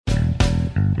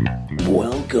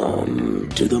Welcome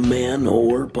to the Man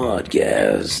Whore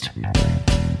Podcast.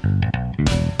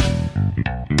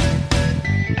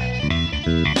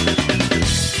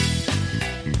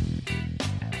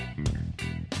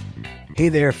 Hey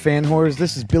there, fan whores.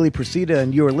 This is Billy Procida,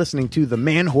 and you are listening to the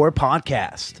Man Whore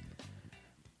Podcast.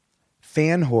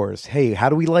 Fan whores. Hey, how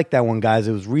do we like that one, guys?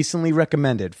 It was recently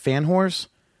recommended. Fan whores?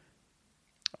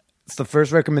 It's the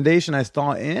first recommendation. I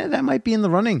thought, that might be in the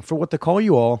running for what to call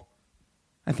you all.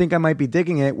 I think I might be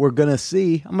digging it. We're going to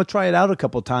see. I'm going to try it out a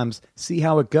couple times, see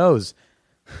how it goes.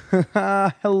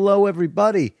 Hello,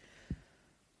 everybody.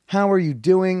 How are you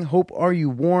doing? Hope are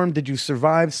you warm? Did you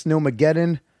survive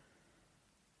Snowmageddon?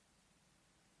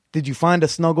 Did you find a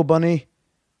snuggle bunny?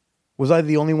 Was I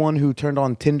the only one who turned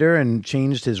on Tinder and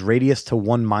changed his radius to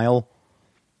 1 mile?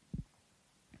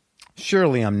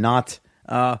 Surely I'm not.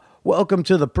 Welcome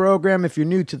to the program. If you're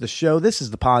new to the show, this is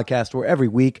the podcast where every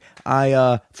week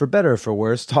I, for better or for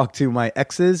worse, talk to my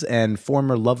exes and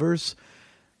former lovers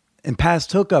and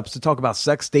past hookups to talk about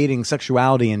sex, dating,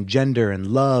 sexuality, and gender and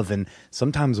love, and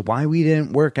sometimes why we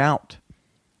didn't work out.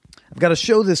 I've got a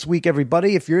show this week,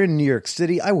 everybody. If you're in New York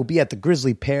City, I will be at the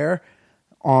Grizzly Pear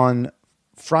on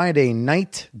Friday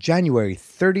night, January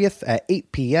 30th at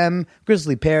 8 p.m.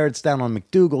 Grizzly Pear, it's down on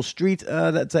McDougal Street.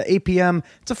 That's at 8 p.m.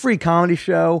 It's a free comedy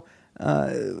show.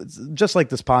 It's just like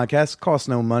this podcast, costs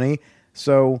no money.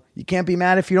 So you can't be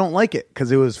mad if you don't like it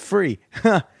because it was free. It's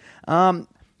going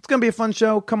to be a fun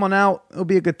show. Come on out. It'll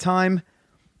be a good time.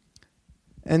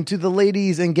 And to the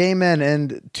ladies and gay men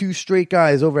and two straight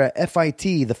guys over at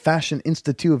FIT, the Fashion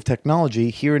Institute of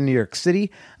Technology here in New York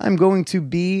City, I'm going to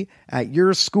be at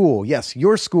your school. Yes,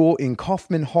 your school in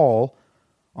Kaufman Hall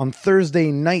on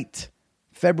Thursday night,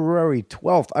 February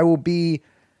 12th. I will be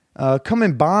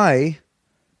coming by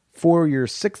for your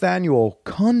 6th annual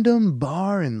Condom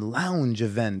Bar and Lounge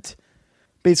event.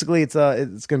 Basically, it's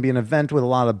going to be an event with a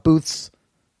lot of booths.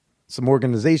 Some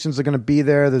organizations are going to be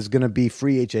there. There's going to be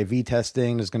free HIV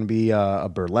testing. There's going to be a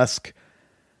burlesque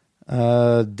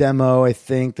demo, I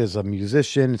think. There's a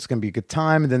musician. It's going to be a good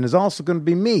time. And then there's also going to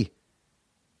be me,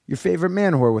 your favorite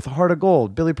man whore with a heart of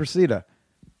gold, Billy Procida.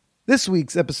 This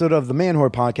week's episode of the Man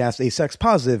Whore Podcast, A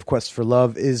Sex-Positive Quest for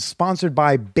Love, is sponsored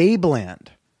by Babeland.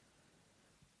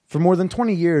 For more than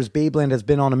 20 years, Babeland has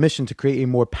been on a mission to create a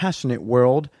more passionate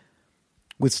world.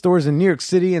 With stores in New York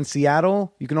City and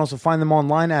Seattle, you can also find them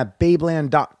online at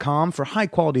Babeland.com for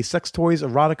high-quality sex toys,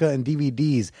 erotica, and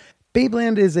DVDs.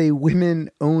 Babeland is a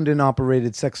women-owned and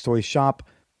operated sex toy shop.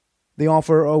 They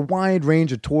offer a wide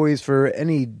range of toys for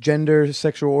any gender,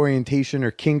 sexual orientation,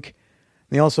 or kink.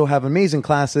 They also have amazing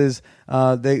classes,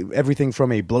 everything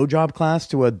from a blowjob class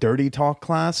to a dirty talk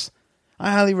class.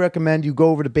 I highly recommend you go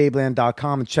over to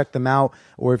Babeland.com and check them out.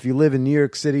 Or if you live in New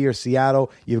York City or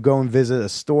Seattle, you go and visit a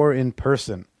store in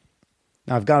person.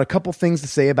 Now, I've got a couple things to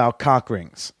say about cock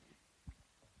rings.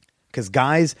 Because,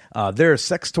 guys, there are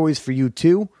sex toys for you,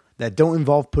 too, that don't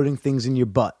involve putting things in your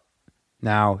butt.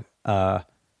 Now, I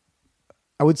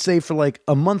would say for like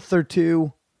a month or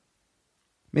two,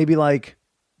 maybe like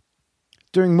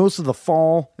during most of the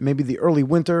fall, and maybe the early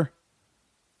winter,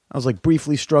 I was like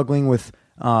briefly struggling with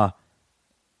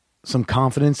some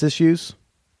confidence issues,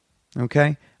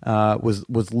 okay? Was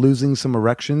losing some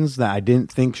erections that I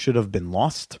didn't think should have been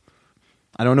lost.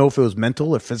 I don't know if it was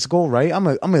mental or physical, right?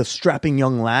 I'm a strapping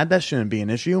young lad. That shouldn't be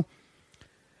an issue.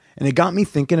 And it got me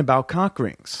thinking about cock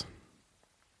rings.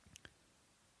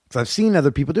 Because I've seen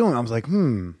other people doing it. I was like,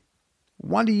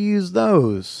 why do you use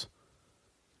those?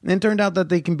 And it turned out that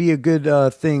they can be a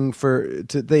good thing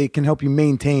they can help you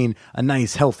maintain a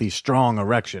nice, healthy, strong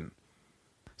erection.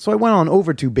 So I went on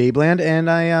over to Babeland and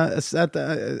I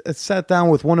sat down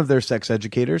with one of their sex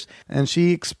educators, and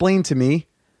she explained to me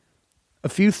a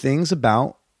few things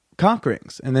about cock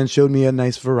rings, and then showed me a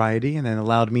nice variety, and then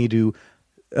allowed me to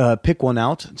pick one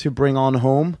out to bring on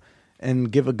home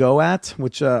and give a go at,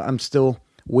 which I'm still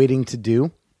waiting to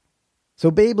do. So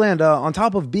Babeland, on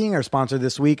top of being our sponsor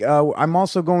this week, I'm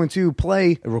also going to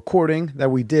play a recording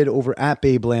that we did over at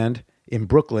Babeland in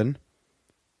Brooklyn,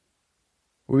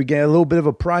 where we get a little bit of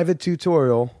a private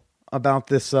tutorial about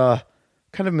this kind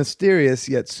of mysterious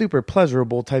yet super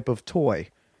pleasurable type of toy.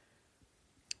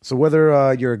 So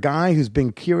whether you're a guy who's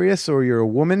been curious or you're a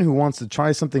woman who wants to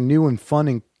try something new and fun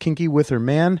and kinky with her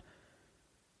man,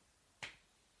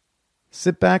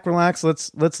 sit back, relax.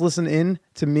 Let's listen in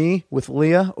to me with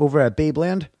Leah over at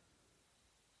Babeland.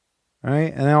 All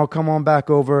right, and then I'll come on back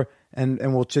over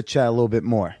and we'll chit-chat a little bit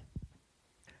more.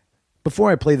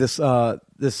 Before I play this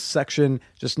section,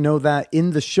 just know that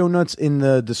in the show notes, in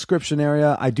the description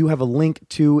area, I do have a link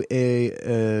to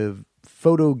a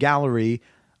photo gallery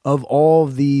of all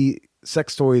the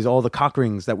sex toys, all the cock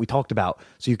rings that we talked about.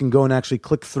 So you can go and actually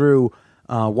click through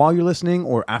while you're listening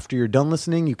or after you're done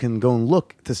listening. You can go and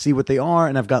look to see what they are.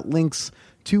 And I've got links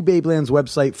to Babeland's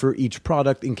website for each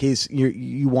product in case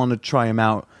you want to try them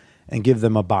out and give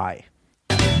them a buy.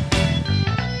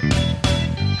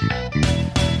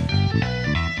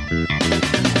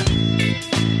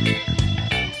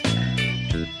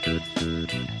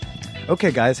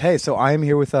 Okay, guys. Hey, so I am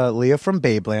here with Leah from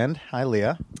Babeland. Hi,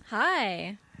 Leah.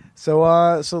 Hi.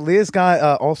 So Leah's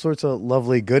got all sorts of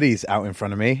lovely goodies out in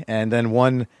front of me, and then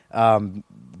one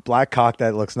black cock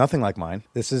that looks nothing like mine.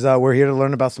 This is we're here to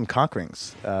learn about some cock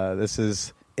rings. This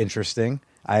is interesting.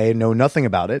 I know nothing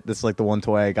about it. This is like the one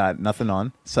toy I got nothing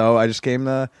on. So I just came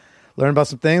to learn about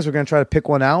some things. We're going to try to pick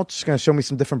one out. She's going to show me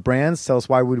some different brands, tell us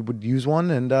why we would use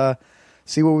one, and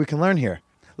see what we can learn here.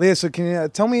 Leah, so can you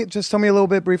tell me a little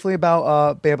bit briefly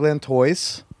about Babeland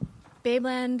Toys?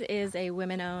 Babeland is a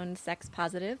women-owned,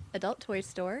 sex-positive adult toy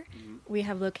store. We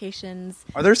have locations...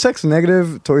 Are there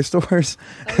sex-negative toy stores?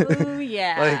 Oh,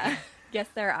 yeah. Yes,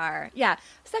 there are. Yeah,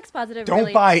 sex-positive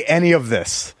Don't buy any of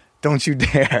this. Don't you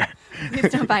dare.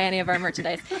 Please don't buy any of our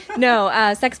merchandise.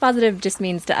 No, sex positive just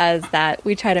means to us that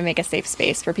we try to make a safe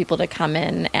space for people to come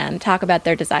in and talk about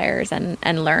their desires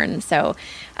and learn. So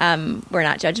we're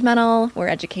not judgmental, we're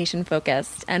education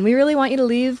focused, and we really want you to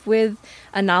leave with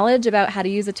a knowledge about how to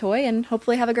use a toy and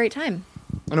hopefully have a great time.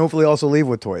 And hopefully also leave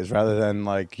with toys rather than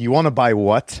like, you want to buy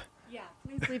what? Yeah,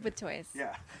 please leave with toys.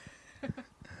 Yeah.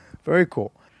 Very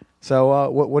cool. So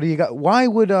what do you got? Why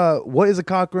would what is a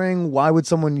cock ring? Why would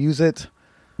someone use it?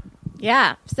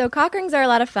 Yeah, so cock rings are a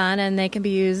lot of fun and they can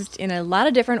be used in a lot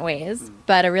of different ways,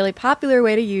 but a really popular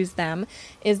way to use them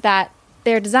is that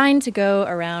they're designed to go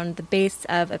around the base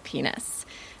of a penis,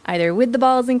 either with the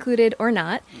balls included or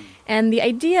not. And the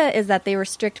idea is that they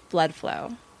restrict blood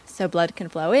flow. So blood can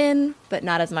flow in, but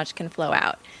not as much can flow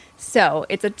out. So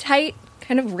it's a tight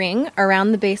kind of ring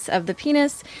around the base of the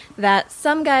penis that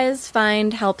some guys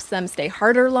find helps them stay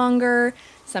harder longer.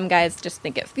 Some guys just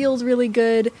think it feels really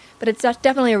good, but it's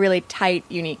definitely a really tight,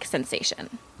 unique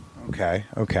sensation. Okay.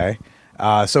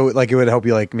 So like it would help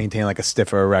you like maintain like a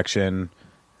stiffer erection.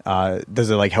 Does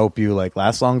it like help you like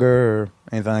last longer or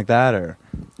anything like that? Or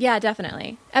yeah,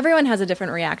 definitely. Everyone has a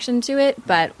different reaction to it,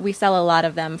 but we sell a lot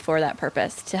of them for that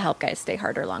purpose to help guys stay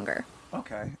harder longer.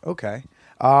 Okay.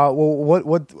 Well,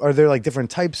 what are there like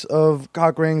different types of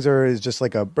cock rings, or is it just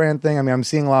like a brand thing? I mean, I'm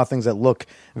seeing a lot of things that look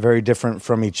very different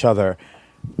from each other.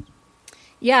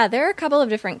 Yeah, there are a couple of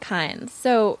different kinds.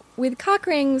 So with cock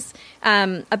rings,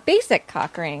 a basic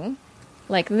cock ring,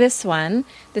 like this one,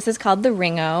 this is called the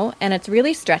Ringo, and it's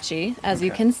really stretchy, as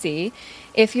you can see.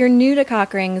 If you're new to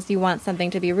cock rings, you want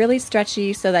something to be really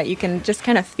stretchy so that you can just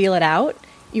kind of feel it out.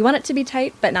 You want it to be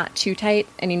tight, but not too tight,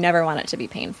 and you never want it to be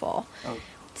painful. Oh.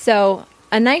 So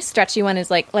a nice stretchy one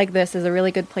is like this is a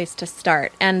really good place to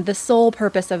start. And the sole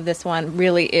purpose of this one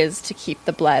really is to keep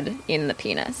the blood in the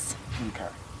penis.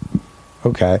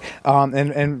 Okay.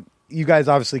 And you guys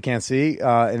obviously can't see.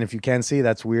 And if you can see,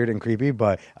 that's weird and creepy.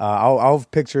 But I'll have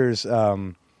pictures.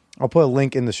 I'll put a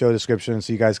link in the show description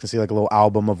so you guys can see like a little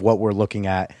album of what we're looking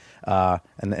at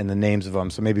and the names of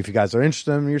them. So maybe if you guys are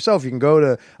interested in them yourself, you can go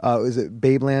to, is it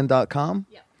Babeland.com?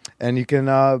 Yeah. And you can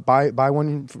buy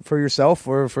one for yourself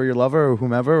or for your lover or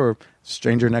whomever or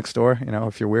stranger next door,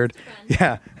 if you're weird.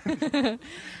 Yeah.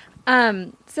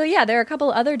 So yeah, there are a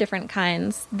couple other different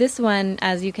kinds. This one,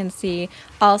 as you can see,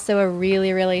 also a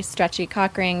really, really stretchy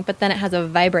cock ring, but then it has a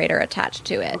vibrator attached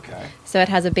to it. Okay. So it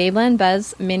has a Babeland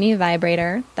Buzz mini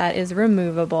vibrator that is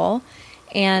removable.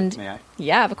 And may I?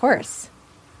 Yeah, of course.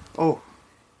 Oh.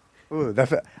 Ooh,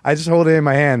 I just hold it in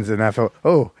my hands and I felt,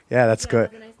 oh, yeah, that's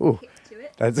good. Ooh.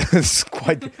 That's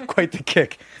quite the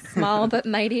kick. Small but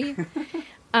mighty.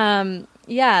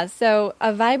 Yeah, so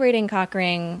a vibrating cock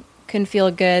ring can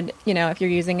feel good, if you're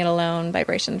using it alone.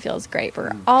 Vibration feels great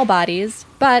for all bodies.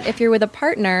 But if you're with a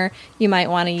partner, you might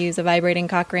want to use a vibrating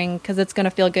cock ring because it's going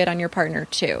to feel good on your partner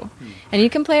too. And you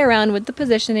can play around with the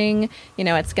positioning.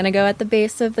 It's going to go at the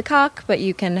base of the cock, but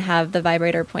you can have the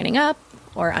vibrator pointing up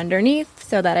or underneath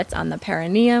so that it's on the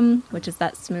perineum, which is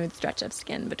that smooth stretch of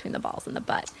skin between the balls and the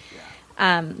butt.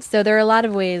 So there are a lot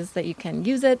of ways that you can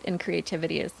use it, and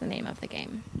creativity is the name of the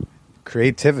game.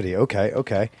 Creativity,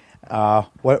 okay.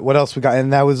 What else we got?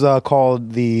 And that was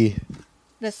called the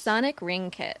Sonic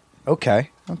Ring Kit. Okay.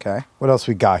 What else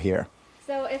we got here?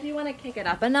 So if you want to kick it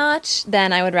up a notch,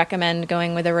 then I would recommend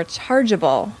going with a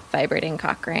rechargeable vibrating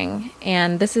cock ring.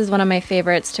 And this is one of my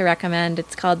favorites to recommend.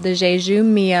 It's called the Jeju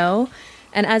Mio.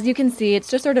 And as you can see, it's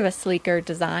just sort of a sleeker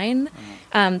design,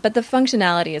 but the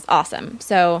functionality is awesome.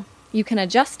 So you can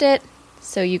adjust it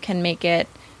so you can make it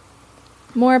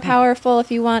more powerful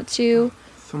if you want to,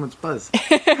 So much buzz.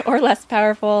 or less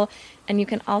powerful. And you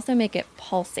can also make it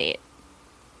pulsate.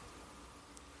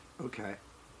 Okay.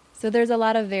 So there's a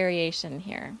lot of variation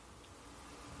here.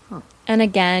 Huh. And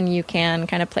again, you can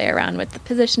kind of play around with the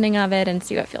positioning of it and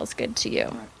see what feels good to you.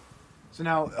 So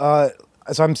now,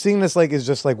 so I'm seeing this like is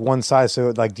just like one size.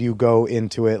 So like, do you go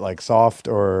into it like soft,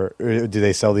 or do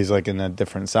they sell these like in a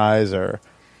different size, or?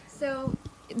 So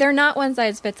they're not one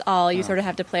size fits all. You sort of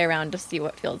have to play around to see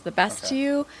what feels the best to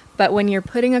you. But when you're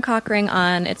putting a cock ring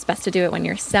on, it's best to do it when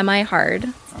you're semi-hard.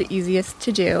 It's the easiest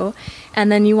to do. And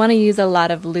then you want to use a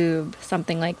lot of lube.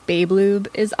 Something like Babe Lube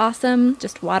is awesome.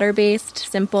 Just water-based,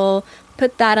 simple.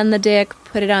 Put that on the dick,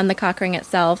 put it on the cock ring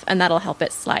itself, and that'll help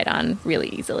it slide on really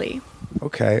easily.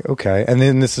 Okay. And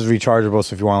then this is rechargeable.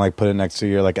 So if you want to like put it next to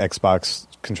your like Xbox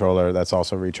controller, that's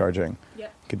also recharging.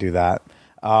 Yep. You could do that.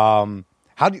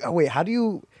 How do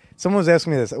you, someone was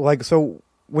asking me this, like, so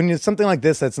when it's something like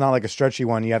this, that's not like a stretchy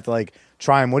one, you have to like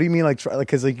try them. What do you mean? Like,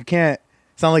 cause like you can't,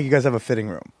 it's not like you guys have a fitting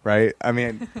room, right? I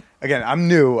mean, again, I'm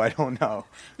new. I don't know.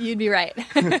 You'd be right.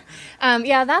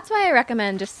 Yeah, that's why I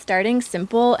recommend just starting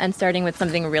simple and starting with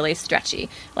something really stretchy,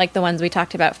 like the ones we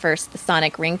talked about first, the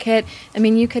Sonic Ring Kit. I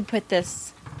mean, you could put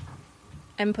this,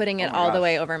 I'm putting it all the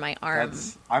way over my arm.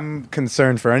 I'm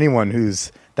concerned for anyone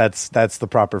who's, that's the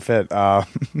proper fit.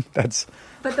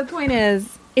 But the point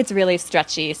is, it's really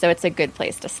stretchy, so it's a good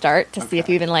place to start to see if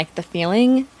you even like the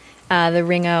feeling. The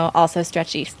Ringo, also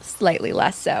stretchy, slightly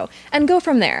less so. And go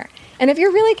from there. And if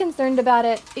you're really concerned about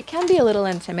it, it can be a little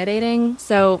intimidating.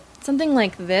 So something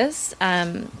like this,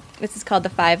 this is called the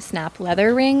 5-snap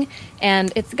leather ring.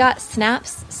 And it's got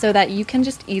snaps so that you can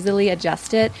just easily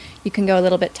adjust it. You can go a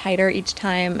little bit tighter each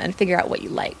time and figure out what you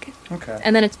like. Okay.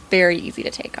 And then it's very easy to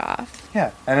take off.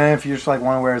 Yeah. And then if you just like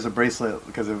want to wear it as a bracelet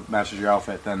because it matches your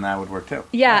outfit, then that would work too.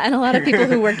 Yeah, and a lot of people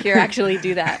who work here actually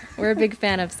do that. We're a big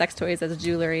fan of sex toys as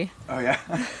jewelry. Oh, yeah.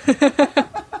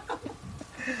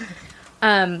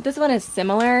 This one is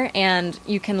similar, and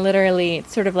you can literally,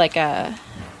 it's sort of like a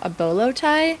bolo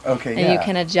tie. Okay, and you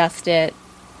can adjust it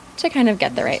to kind of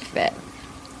get the right fit.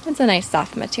 It's a nice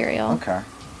soft material. Okay.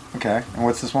 And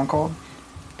what's this one called?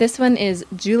 This one is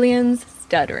Julian's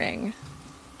Stud Ring.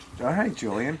 All right,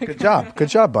 Julian. Good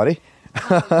job, buddy.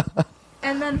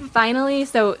 And then finally,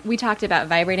 so we talked about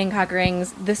vibrating cock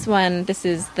rings. This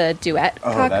is the Duet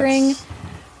cock ring.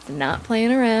 Not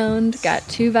playing around. Got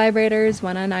 2 vibrators,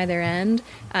 one on either end.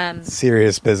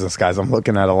 Serious business, guys. I'm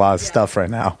looking at a lot of stuff right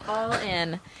now. All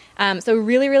in. So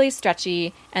really, really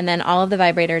stretchy, and then all of the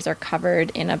vibrators are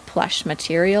covered in a plush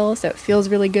material, so it feels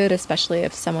really good, especially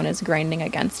if someone is grinding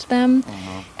against them.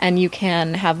 And you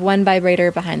can have one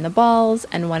vibrator behind the balls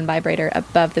and one vibrator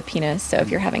above the penis, so if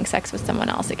you're having sex with someone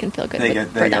else, it can feel good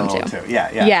for them too.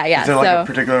 Yeah. Is there like a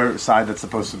particular side that's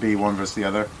supposed to be one versus the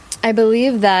other? I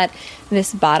believe that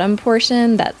this bottom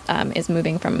portion that is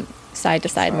moving from side to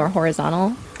side, more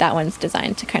horizontal, that one's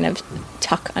designed to kind of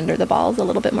tuck under the balls a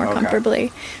little bit more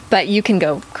comfortably. But you can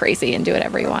go crazy and do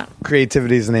whatever you want.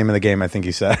 Creativity is the name of the game, I think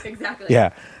you said. Exactly.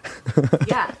 Yeah.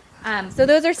 Yeah. So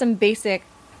those are some basic,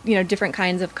 different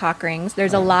kinds of cock rings.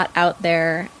 There's a lot out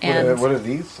there. And what are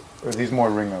these? Or are these more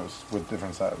ringos with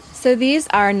different sizes? So these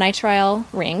are nitrile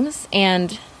rings,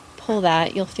 and pull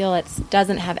that, you'll feel it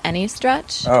doesn't have any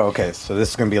stretch. Oh, okay. So this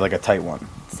is going to be like a tight one.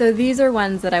 So these are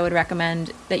ones that I would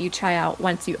recommend that you try out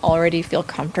once you already feel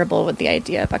comfortable with the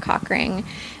idea of a cock ring.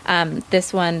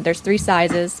 This one, there's 3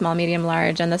 sizes, small, medium,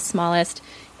 large, and the smallest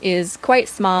is quite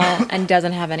small and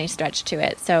doesn't have any stretch to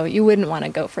it. So you wouldn't want to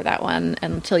go for that one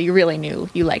until you really knew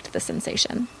you liked the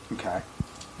sensation. Okay.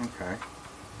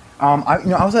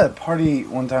 I was at a party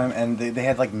one time and they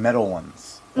had like metal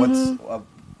ones. What's up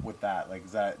with that? Like,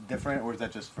 is that different, or is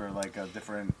that just for like a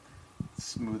different,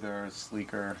 smoother,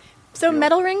 sleeker? So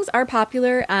metal rings are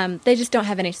popular. They just don't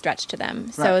have any stretch to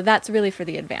them. So that's really for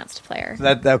the advanced player.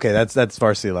 So that's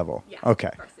varsity level. Yeah,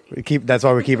 okay. Varsity. That's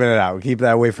why we're keeping it out. We keep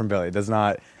that away from Billy. It does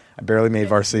not. I barely made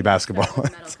varsity basketball.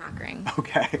 Metal cock ring.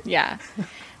 Okay. Yeah.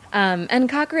 And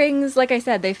cock rings, like I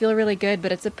said, they feel really good,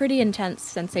 but it's a pretty intense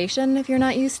sensation if you're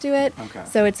not used to it. Okay.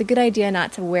 So it's a good idea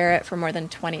not to wear it for more than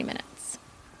 20 minutes.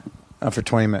 For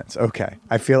 20 minutes. Okay.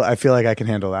 I feel like I can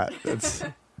handle that. It's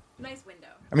nice window.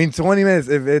 I mean, 20 minutes.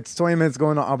 If it's 20 minutes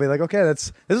going on, I'll be like, okay,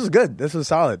 this is good. This was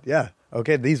solid. Yeah.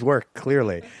 Okay, these work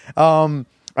clearly. I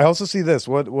also see this.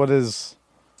 What is?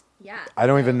 Yeah. I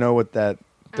don't even know what that.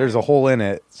 There's a hole in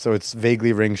it, so it's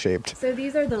vaguely ring shaped. So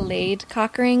these are the laid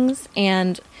cock rings,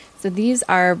 and so these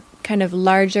are kind of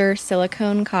larger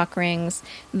silicone cock rings.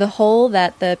 The hole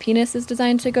that the penis is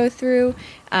designed to go through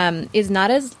is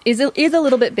a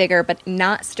little bit bigger, but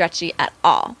not stretchy at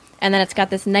all. And then it's got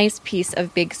this nice piece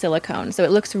of big silicone. So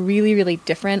it looks really, really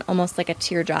different, almost like a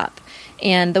teardrop.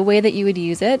 And the way that you would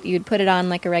use it, you'd put it on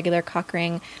like a regular cock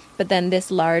ring, but then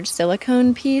this large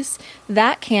silicone piece,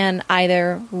 that can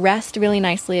either rest really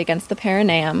nicely against the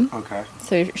perineum. Okay.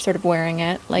 So you're sort of wearing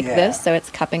it like this, so it's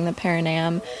cupping the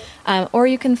perineum. Or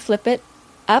you can flip it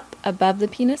up above the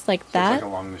penis like that. It's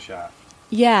like along the shaft.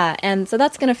 Yeah, and so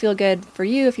that's going to feel good for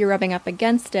you if you're rubbing up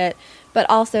against it, but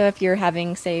also if you're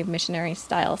having, say,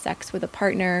 missionary-style sex with a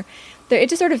partner. It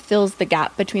just sort of fills the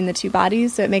gap between the two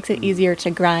bodies, so it makes it easier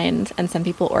to grind, and some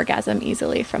people orgasm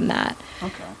easily from that.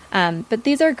 Okay. But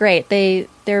these are great.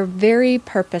 They're very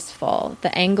purposeful.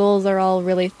 The angles are all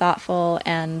really thoughtful,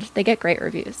 and they get great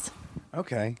reviews.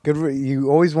 Okay. Good.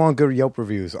 You always want good Yelp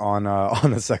reviews on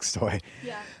a sex toy.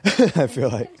 Yeah. I feel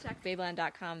like. You can check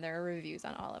babeland.com. There are reviews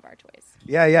on all of our toys.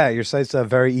 Yeah. Your site's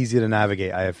very easy to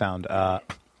navigate, I have found,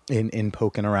 in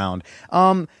poking around.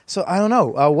 So I don't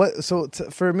know.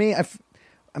 For me,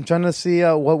 I'm trying to see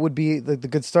what would be the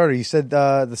good starter. You said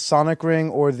the Sonic Ring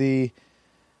or the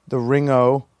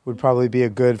Ringo would probably be a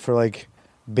good for like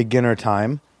beginner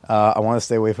time. I want to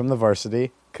stay away from the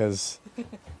Varsity because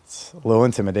it's a little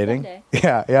intimidating.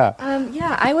 Yeah.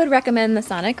 Yeah, I would recommend the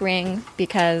Sonic Ring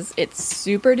because it's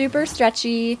super duper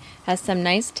stretchy, has some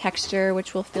nice texture,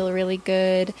 which will feel really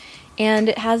good, and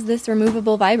it has this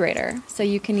removable vibrator, so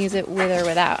you can use it with or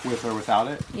without. With or without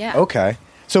it? Yeah. Okay.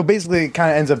 So basically it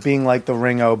kind of ends up being like the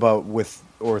Ringo, but with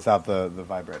or without the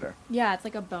vibrator. Yeah, it's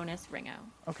like a bonus Ringo.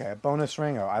 Okay, a bonus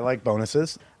Ringo. I like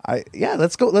bonuses.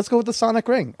 Let's go with the Sonic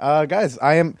Ring. Guys,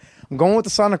 I'm going with the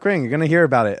Sonic Ring. You're gonna hear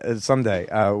about it someday.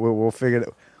 We'll figure it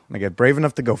when I get brave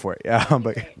enough to go for it. Yeah,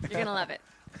 but you're gonna love it.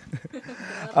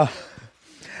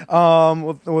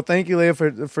 Well, thank you, Leah,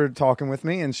 for talking with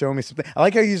me and showing me something. I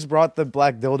like how you just brought the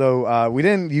black dildo. We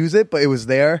didn't use it, but it was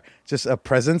there, just a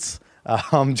presence.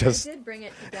 I did bring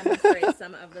it to demonstrate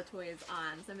some of the toys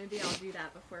on, so maybe I'll do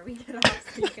that before we get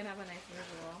off, so you can have a nice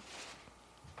visual.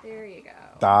 There you go.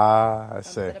 I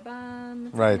see. It's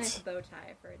right. a nice bow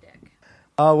tie for a dick.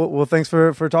 Well, thanks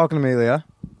for talking to me, Leah.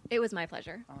 It was my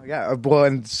pleasure. Yeah, well,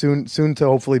 and soon to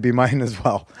hopefully be mine as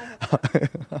well.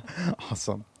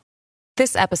 Awesome.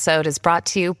 This episode is brought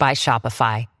to you by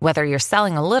Shopify. Whether you're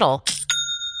selling a little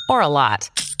or a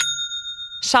lot,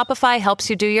 Shopify helps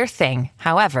you do your thing,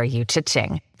 however you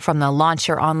cha-ching. From the launch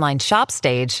your online shop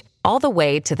stage, all the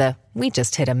way to the we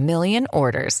just hit 1 million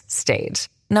orders stage.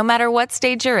 No matter what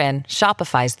stage you're in,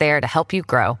 Shopify's there to help you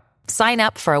grow. Sign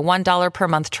up for a $1 per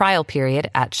month trial period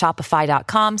at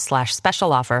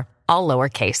shopify.com/special offer, all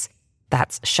lowercase.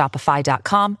 That's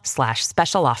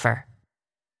shopify.com/special offer.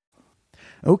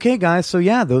 Okay, guys. So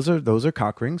yeah, those are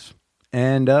cock rings,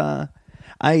 and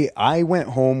I went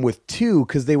home with two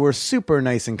because they were super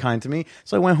nice and kind to me.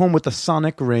 So I went home with the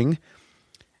Sonic Ring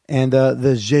and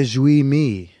the Jésus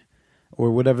Me, or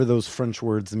whatever those French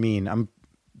words mean. I'm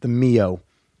the Mio.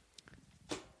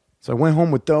 So I went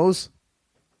home with those.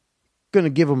 Gonna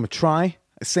give them a try.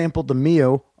 I sampled the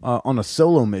Mio on a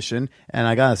solo mission, and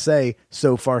I gotta say,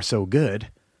 so far so good.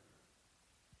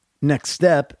 Next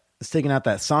step is taking out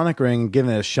that Sonic Ring and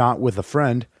giving it a shot with a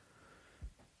friend.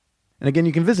 And again,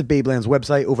 you can visit Babeland's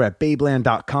website over at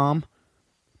babeland.com.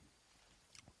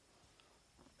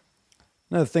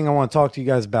 Another thing I want to talk to you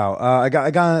guys about. I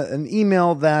got an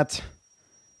email that,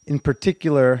 in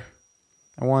particular,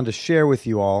 I wanted to share with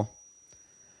you all.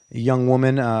 A young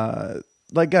woman.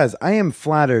 Guys, I am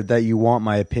flattered that you want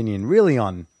my opinion really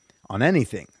on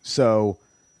anything. So,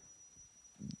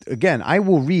 again, I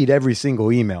will read every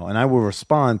single email and I will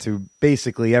respond to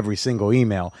basically every single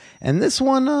email. And this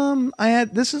one,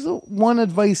 this is one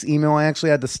advice email I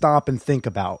actually had to stop and think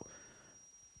about.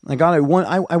 I got it.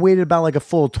 I waited about like a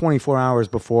full 24 hours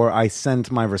before I sent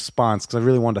my response because I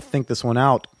really wanted to think this one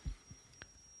out.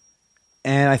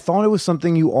 And I thought it was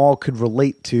something you all could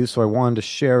relate to, so I wanted to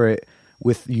share it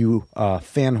with you,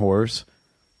 fan whores.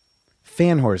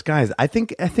 Fan whores, guys. I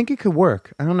think it could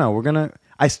work. I don't know.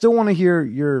 I still want to hear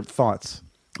your thoughts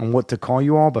on what to call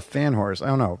you all, but fan whores, I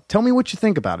don't know. Tell me what you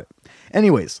think about it.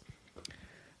 Anyways,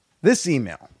 this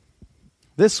email,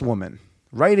 this woman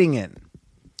writing in,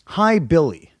 "Hi,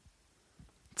 Billy."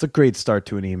 It's a great start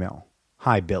to an email.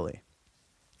 "Hi, Billy.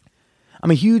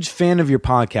 I'm a huge fan of your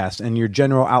podcast and your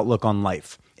general outlook on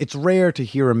life. It's rare to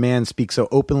hear a man speak so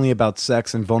openly about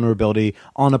sex and vulnerability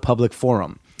on a public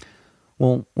forum."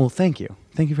 Well, thank you.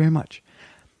 Thank you very much.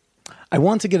 "I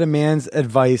want to get a man's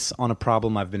advice on a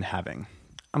problem I've been having.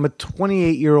 I'm a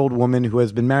 28-year-old woman who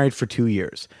has been married for 2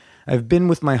 years. I've been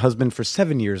with my husband for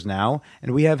 7 years now,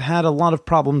 and we have had a lot of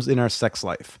problems in our sex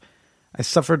life. I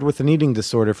suffered with an eating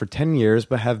disorder for 10 years,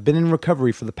 but have been in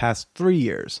recovery for the past 3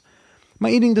 years. My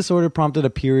eating disorder prompted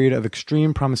a period of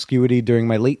extreme promiscuity during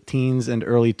my late teens and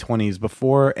early 20s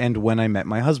before and when I met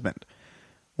my husband.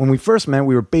 When we first met,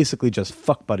 we were basically just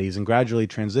fuck buddies and gradually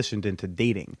transitioned into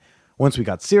dating. Once we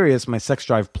got serious, my sex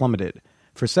drive plummeted.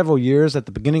 For several years at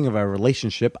the beginning of our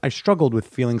relationship, I struggled with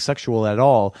feeling sexual at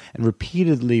all and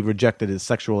repeatedly rejected his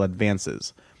sexual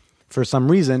advances. For some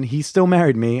reason, he still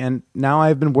married me, and now I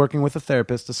have been working with a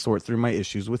therapist to sort through my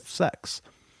issues with sex.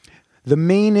 The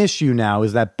main issue now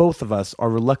is that both of us are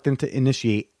reluctant to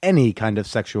initiate any kind of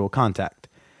sexual contact.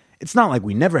 It's not like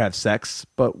we never have sex,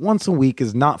 but once a week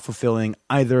is not fulfilling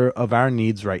either of our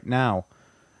needs right now.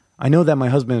 I know that my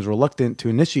husband is reluctant to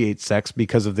initiate sex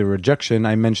because of the rejection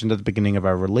I mentioned at the beginning of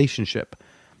our relationship.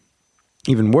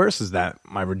 Even worse is that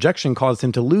my rejection caused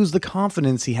him to lose the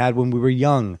confidence he had when we were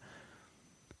young.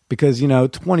 Because,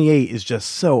 28 is just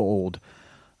so old.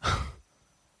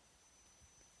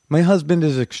 My husband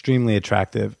is extremely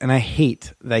attractive, and I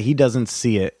hate that he doesn't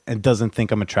see it and doesn't think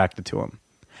I'm attracted to him.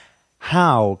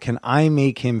 How can I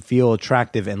make him feel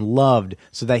attractive and loved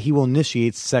so that he will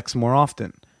initiate sex more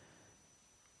often?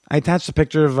 I attached a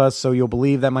picture of us so you'll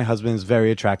believe that my husband is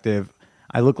very attractive.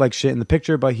 I look like shit in the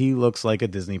picture, but he looks like a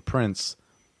Disney prince.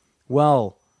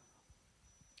 Well,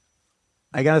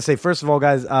 I gotta say, first of all,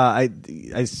 guys,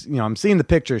 I'm seeing the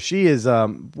picture. She is, I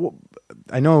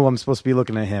know I'm supposed to be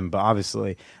looking at him, but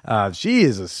obviously, she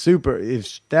is a super.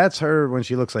 If that's her when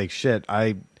she looks like shit,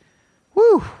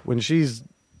 when she's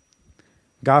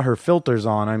got her filters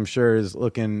on, I'm sure is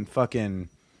looking fucking.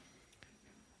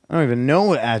 I don't even know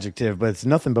what adjective, but it's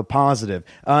nothing but positive.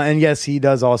 And yes, he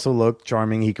does also look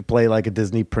charming. He could play like a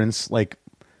Disney prince, like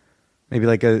maybe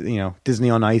like a Disney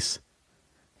on Ice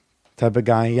type of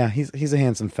guy. Yeah, he's a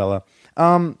handsome fella.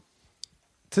 To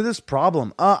this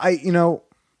problem, I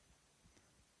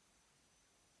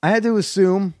had to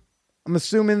assume. I'm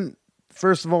assuming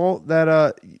first of all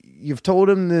that you've told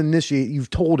him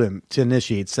to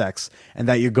initiate sex, and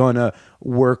that you're going to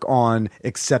work on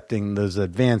accepting those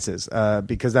advances,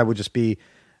 because that would just be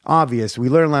obvious. We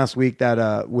learned last week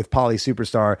that with Poly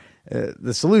Superstar,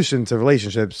 the solution to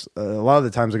relationships a lot of the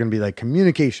times are going to be like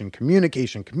communication.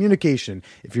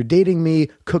 If you're dating me,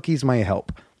 cookies might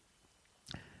help.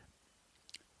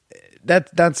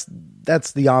 That's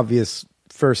the obvious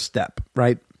first step,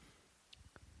 right?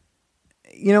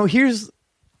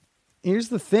 Here's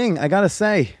the thing. I gotta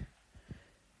say,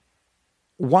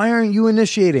 why aren't you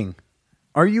initiating?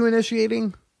 Are you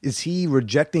initiating? Is he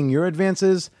rejecting your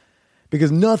advances?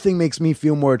 Because nothing makes me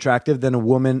feel more attractive than a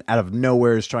woman out of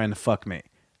nowhere is trying to fuck me.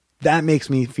 That makes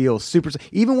me feel super.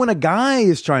 Even when a guy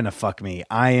is trying to fuck me,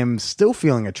 I am still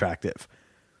feeling attractive.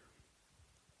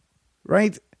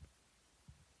 Right?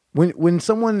 When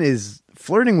someone is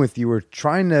flirting with you or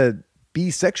trying to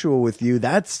be sexual with you,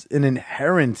 that's an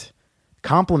inherent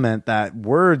compliment that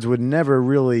words would never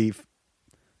really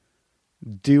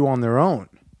do on their own.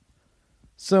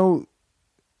 So,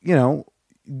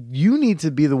 you need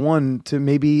to be the one to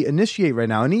maybe initiate right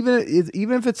now. And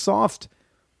even if it's soft,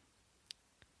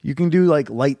 you can do like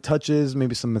light touches,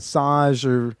 maybe some massage,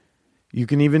 or you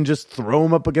can even just throw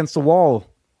him up against the wall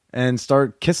and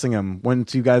start kissing him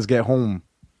once you guys get home.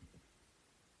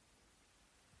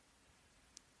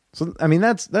 So, I mean,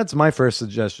 that's my first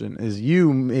suggestion, is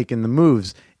you making the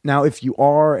moves. Now, if you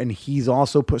are, and he's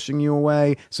also pushing you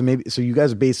away, so you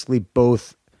guys are basically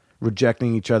both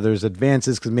rejecting each other's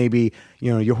advances because maybe,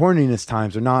 your horniness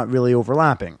times are not really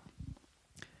overlapping.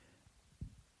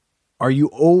 Are you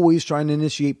always trying to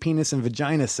initiate penis and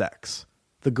vagina sex?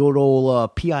 The good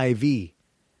old PIV.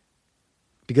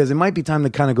 Because it might be time to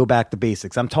kind of go back to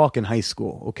basics. I'm talking high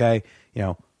school, okay?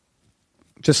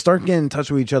 Just start getting in touch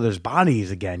with each other's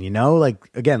bodies again, Like,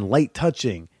 again, light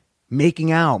touching,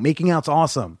 making out. Making out's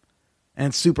awesome. And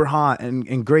it's super hot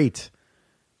and great.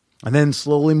 And then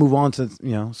slowly move on to,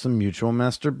 some mutual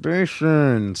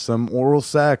masturbation, some oral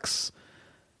sex.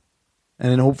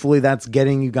 And then hopefully that's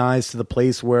getting you guys to the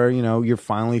place where, you're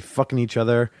finally fucking each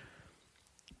other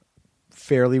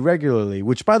fairly regularly.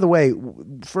 Which, by the way,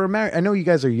 I know you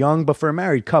guys are young, but for a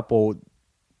married couple,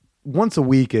 once a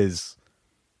week is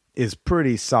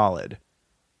pretty solid.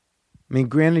 I mean,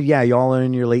 granted, yeah, y'all are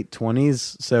in your late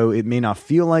 20s, so it may not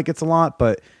feel like it's a lot,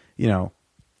 but,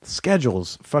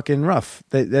 schedule's fucking rough.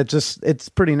 It's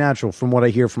pretty natural from what I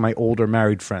hear from my older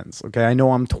married friends. Okay, I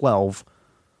know I'm 12,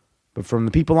 but from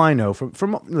the people I know, from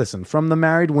the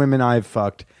married women I've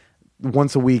fucked,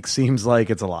 once a week seems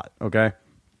like it's a lot. Okay,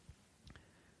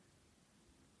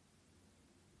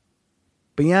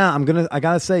 but yeah, I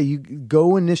gotta say, you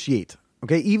go initiate.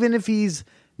 Okay, even if he's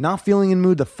not feeling in the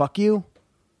mood to fuck you,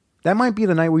 That might be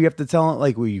the night where you have to tell,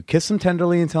 like, where you kiss him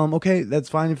tenderly and tell him, okay, that's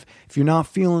fine if you're not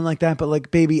feeling like that, but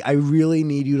like, baby, I really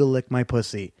need you to lick my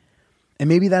pussy. And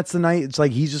maybe that's the night. It's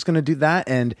like he's just going to do that,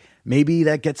 and maybe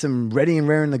that gets him ready and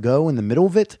raring to go in the middle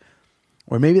of it.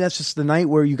 Or maybe that's just the night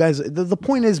where you guys, the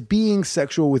point is being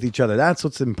sexual with each other. That's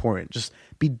what's important. Just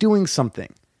be doing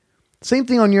something. Same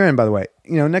thing on your end, by the way.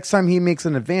 You know, next time he makes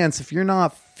an advance, if you're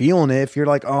not feeling it, if you're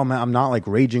like, oh man, I'm not like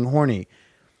raging horny,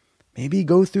 maybe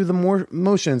go through the more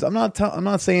motions. I'm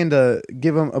not saying to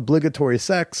give him obligatory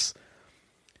sex,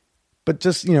 but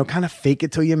just, you know, kind of fake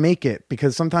it till you make it,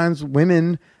 because sometimes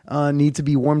women need to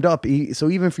be warmed up. So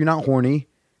even if you're not horny,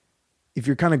 if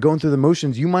you're kind of going through the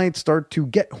motions, you might start to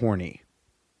get horny.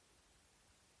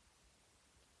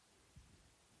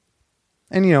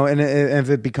 And, you know, and if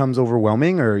it becomes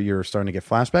overwhelming or you're starting to get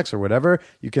flashbacks or whatever,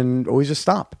 you can always just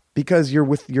stop, because you're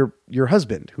with your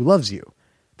husband who loves you.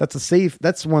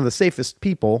 That's one of the safest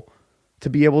people to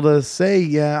be able to say,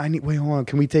 yeah, wait, hold on.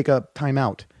 Can we take a time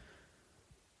out?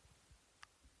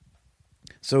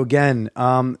 So again,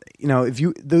 you know, if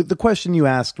the question you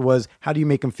asked was, how do you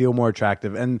make him feel more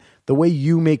attractive? And the way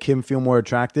you make him feel more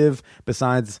attractive,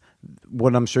 besides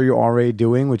what I'm sure you're already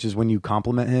doing, which is when you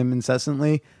compliment him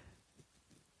incessantly,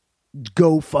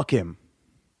 go fuck him.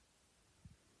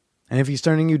 And if he's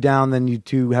turning you down, then you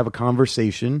two have a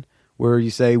conversation where you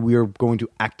say, we are going to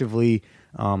actively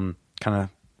kind of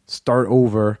start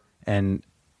over and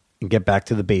get back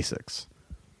to the basics.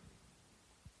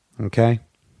 Okay?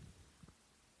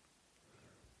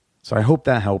 So I hope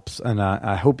that helps. And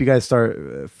I hope you guys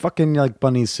start fucking like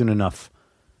bunnies soon enough.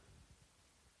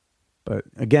 But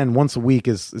again, once a week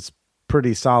is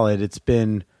pretty solid.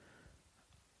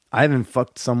 I haven't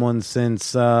fucked someone since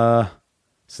San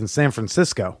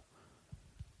Francisco.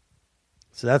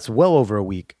 So that's well over a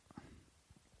week.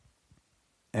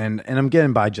 And I'm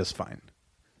getting by just fine.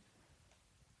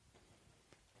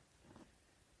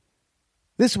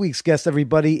 This week's guest,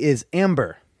 everybody, is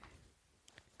Amber.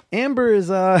 Amber is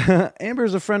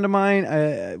a friend of mine.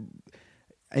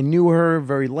 I knew her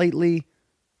very lightly.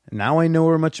 Now I know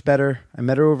her much better. I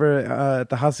met her over at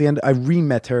the Hacienda. I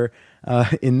re-met her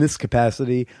in this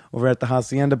capacity over at the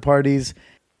Hacienda parties.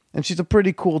 And she's a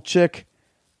pretty cool chick,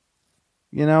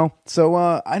 you know? So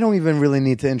I don't even really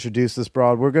need to introduce this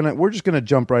broad. We're just gonna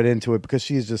jump right into it because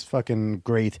she's just fucking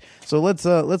great. So let's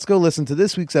go listen to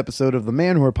this week's episode of the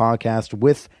Man Whore Podcast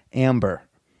with Amber.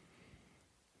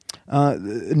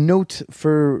 Note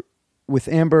with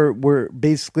Amber, where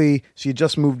basically she had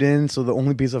just moved in, so the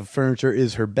only piece of furniture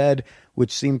is her bed,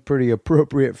 which seemed pretty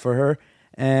appropriate for her.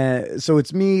 So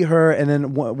it's me, her, and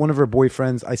then one of her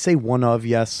boyfriends. I say one of,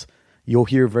 yes. You'll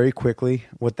hear very quickly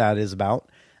what that is about.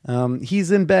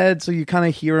 He's in bed, so you kind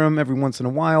of hear him every once in a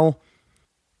while,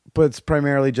 but it's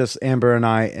primarily just Amber and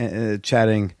I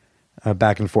chatting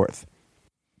back and forth.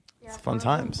 It's fun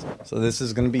times. So this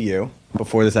is going to be you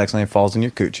before this accidentally falls in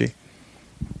your coochie.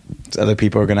 So other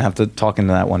people are going to have to talk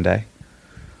into that one day.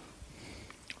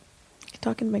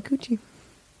 Talking to my coochie.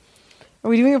 Are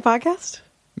we doing a podcast?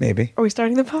 Maybe. Are we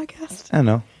starting the podcast? I don't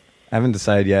know. I haven't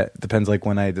decided yet. Depends like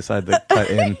when I decide to cut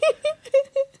in.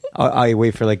 I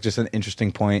wait for like just an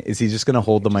interesting point. Is he just going to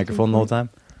hold the microphone the whole time?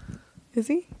 Is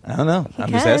he? I don't know.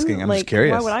 I'm just asking. I'm just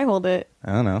curious. Why would I hold it?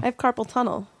 I don't know. I have carpal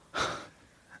tunnel.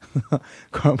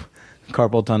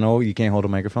 Carpal tunnel. You can't hold a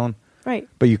microphone? Right.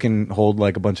 But you can hold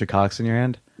like a bunch of cocks in your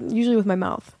hand? Usually with my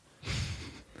mouth.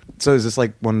 So is this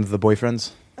like one of the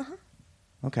boyfriends? Uh-huh.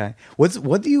 Okay.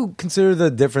 What do you consider the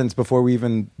difference before we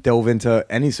even delve into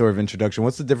any sort of introduction?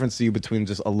 What's the difference to you between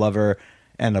just a lover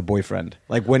and a boyfriend?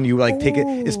 Like when you like take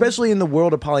it, especially in the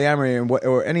world of polyamory and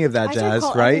or any of that jazz,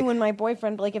 call right? Everyone my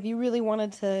boyfriend. Like if you really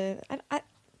wanted to,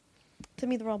 to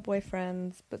me they're all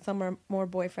boyfriends, but some are more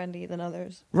boyfriendy than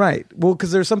others. Right. Well,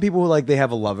 because there's some people who like they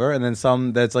have a lover, and then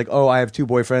some that's like, oh, I have two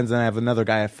boyfriends, and I have another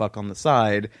guy I fuck on the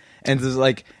side, and there's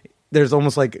like, there's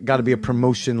almost like got to be a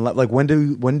promotion. Like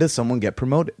when does someone get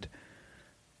promoted?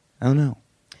 I don't know.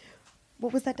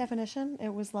 What was that definition?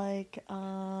 It was like,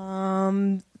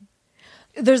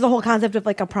 there's the whole concept of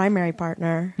like a primary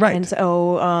partner. Right. And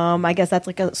so I guess that's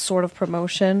like a sort of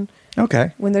promotion.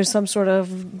 Okay. When there's some sort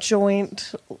of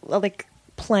joint, like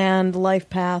planned life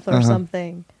path or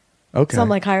something. Okay. Some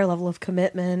like higher level of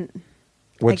commitment.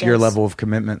 What's your level of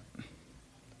commitment?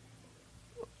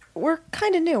 We're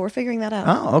kind of new. We're figuring that out.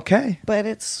 Oh, okay. But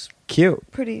it's cute.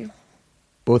 Pretty.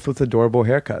 Both with adorable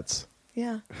haircuts.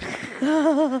 Yeah.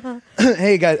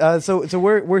 Hey guys, so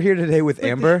we're here today with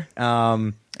Amber,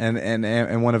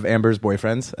 and one of Amber's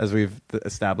boyfriends, as we've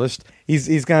established.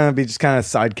 He's gonna be just kind of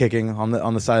sidekicking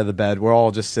on the side of the bed. We're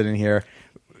all just sitting here.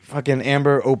 Fucking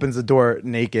Amber opens the door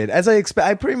naked, as I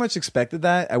pretty much expected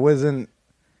that. I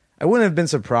I wouldn't have been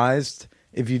surprised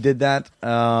if you did that.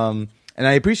 And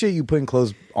I appreciate you putting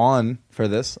clothes on for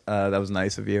this. That was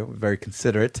nice of you. Very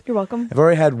considerate. You're welcome. I've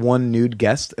already had one nude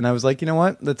guest, and I was like, you know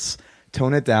what? Let's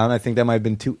tone it down. I think that might have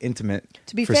been too intimate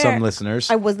To be for fair, some listeners.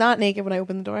 I was not naked when I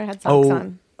opened the door. I had socks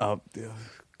on.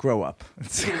 Grow up.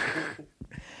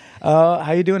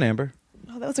 How you doing, Amber?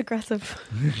 Oh, that was aggressive.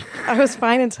 I was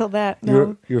fine until that.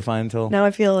 You were fine until... Now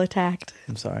I feel attacked.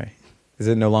 I'm sorry. Is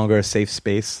it no longer a safe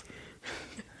space?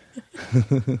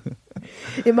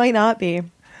 It might not be.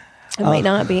 It might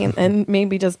not be. And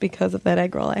maybe just because of that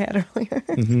egg roll I had earlier.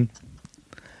 Mm-hmm.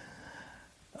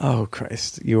 Oh,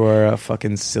 Christ. You are a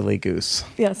fucking silly goose.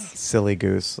 Yes. Silly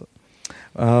goose.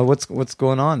 What's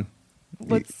going on?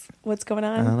 What's going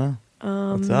on? I don't know.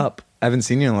 What's up? I haven't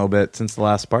seen you in a little bit since the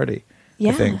last party.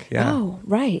 Yeah. I think. Yeah. Oh,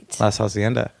 right. Last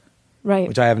Hacienda. Right.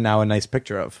 Which I have now a nice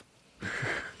picture of.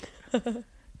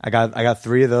 I got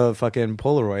 3 of the fucking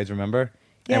Polaroids, remember?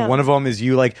 Yeah. And one of them is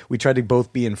you, like, we tried to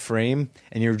both be in frame,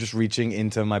 and you're just reaching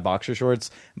into my boxer shorts,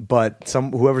 but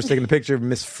whoever's taking the picture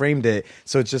misframed it,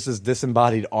 so it's just this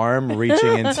disembodied arm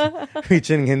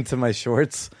reaching into my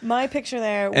shorts. My picture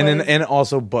there was... And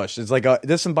also bush. It's like a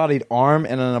disembodied arm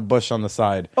and then a bush on the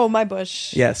side. Oh, my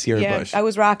bush. Yes, your bush. I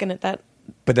was rocking it that...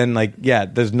 But then, like, yeah,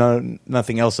 there's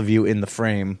nothing else of you in the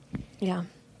frame. Yeah.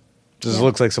 Just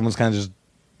looks like someone's kind of just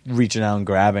reaching out and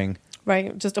grabbing.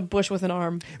 Right, just a bush with an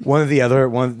arm. One of the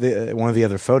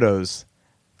other photos,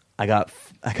 I got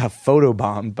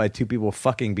photobombed by 2 people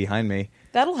fucking behind me.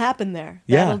 That'll happen there.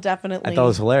 Yeah, That'll definitely. I thought it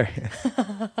was hilarious.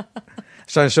 I was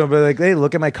trying to show them, like, hey,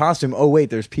 look at my costume. Oh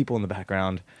wait, there's people in the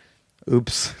background.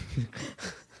 Oops.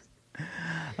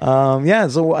 Yeah.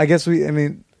 So I guess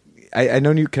I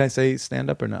know you. Can I say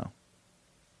stand up or no?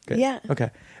 Okay. Yeah.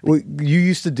 Okay. Well, you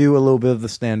used to do a little bit of the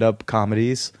stand up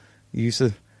comedies. You used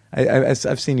to.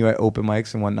 I've seen you at open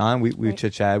mics and whatnot. We right.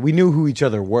 chit chat. We knew who each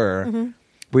other were. Mm-hmm.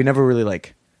 But we never really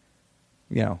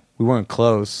we weren't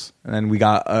close, and then we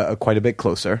got quite a bit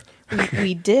closer.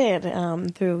 We did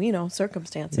through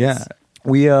circumstances. Yeah,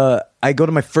 I go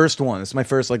to my first one. It's my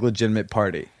first legitimate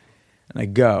party, and I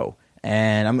go,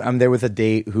 and I'm there with a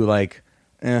date who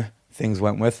things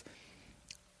went with.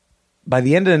 By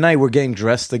the end of the night, we're getting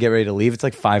dressed to get ready to leave. It's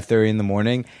 5:30 in the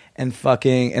morning, and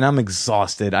I'm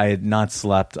exhausted. I had not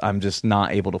slept. I'm just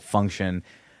not able to function.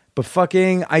 But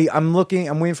I'm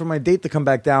waiting for my date to come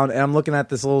back down, and I'm looking at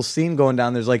this little scene going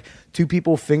down. There's 2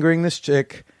 people fingering this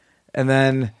chick, and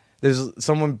then there's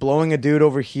someone blowing a dude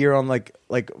over here on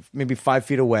maybe 5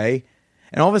 feet away,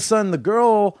 and all of a sudden the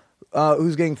girl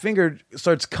who's getting fingered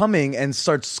starts coming and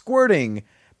starts squirting.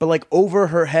 But over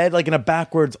her head, in a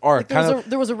backwards arc.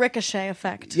 There was a ricochet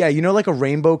effect. Yeah, a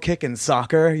rainbow kick in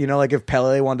soccer. If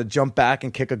Pele wanted to jump back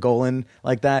and kick a goal in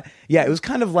like that. Yeah, it was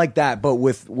kind of like that, but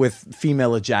with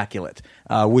female ejaculate,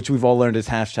 which we've all learned is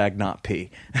 #not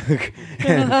pee.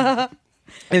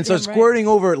 and so squirting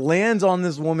over, lands on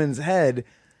this woman's head,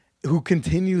 who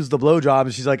continues the blowjob.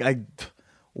 And she's like,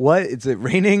 what? Is it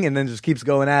raining? And then just keeps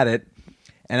going at it.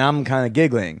 And I'm kind of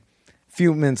giggling. A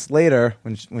few minutes later,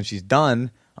 when she's done,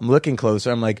 I'm looking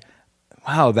closer. I'm like,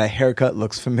 wow, that haircut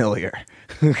looks familiar.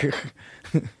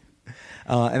 And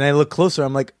I look closer.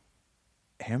 I'm like,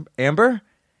 Amber?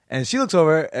 And she looks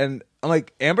over, and I'm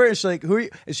like, Amber? And she's like, who are you?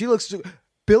 And she looks,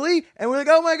 Billy? And we're like,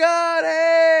 oh my God,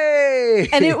 hey!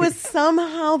 And it was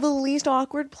somehow the least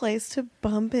awkward place to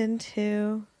bump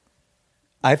into.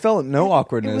 I felt no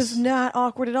awkwardness. It was not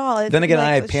awkward at all. Then again,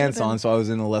 I had pants on, so I was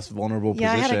in a less vulnerable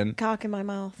position. Yeah, I had a cock in my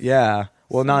mouth. Yeah.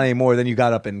 Well, not anymore. Then you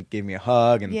got up and gave me a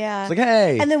hug. And yeah. It's like,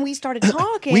 hey. And then we started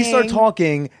talking. We start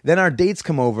talking. Then our dates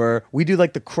come over. We do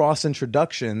the cross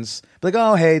introductions.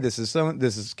 Oh, hey, this is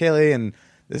Kaylee, and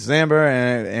this is Amber.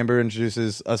 And Amber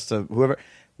introduces us to whoever.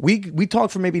 We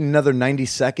talk for maybe another 90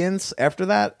 seconds after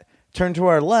that. Turn to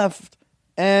our left,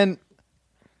 and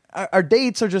our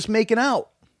dates are just making out.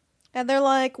 And they're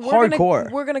like,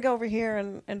 hardcore. We're gonna go over here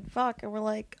and fuck. And we're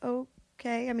like,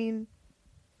 okay. I mean,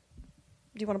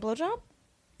 do you want a blowjob?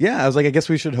 Yeah, I was like, I guess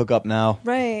we should hook up now.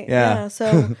 Right. Yeah.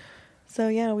 So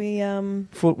yeah, we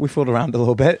fooled around a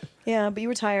little bit. Yeah, but you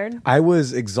were tired. I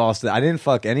was exhausted. I didn't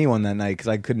fuck anyone that night because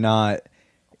I could not.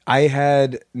 I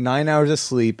had 9 hours of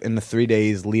sleep in the 3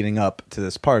 days leading up to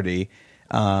this party,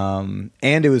 and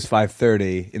it was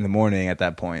 5:30 in the morning at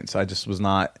that point. So I just was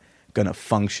not gonna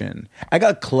function. I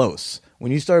got close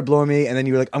when you started blowing me, and then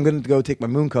you were like, I'm gonna go take my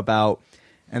moon cup out.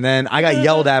 And then I got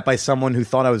yelled at by someone who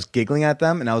thought I was giggling at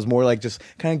them, and I was more just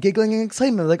kind of giggling in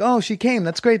excitement, like, "Oh, she came!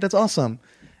 That's great! That's awesome!"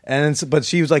 But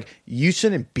she was like, "You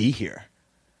shouldn't be here."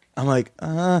 I'm like,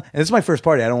 And this is my first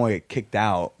party. I don't want to get kicked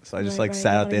out, so I just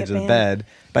sat out the edge of the bed.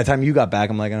 By the time you got back,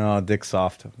 I'm like, "Oh, dick's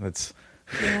soft.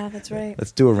 Yeah, that's right.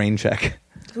 Let's do a rain check."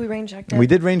 We rain checked it. We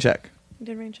did rain check. We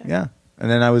did rain check. Yeah. And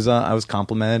then I was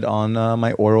complimented on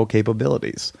my oral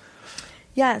capabilities.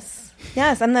 Yes.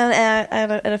 And then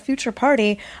at a future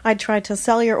party, I tried to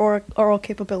sell your oral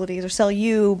capabilities or sell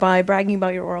you by bragging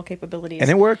about your oral capabilities. And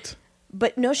it worked.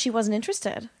 But no, she wasn't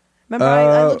interested. Remember,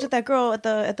 I looked at that girl at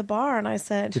the bar and I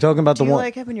said, "You're talking about do the you one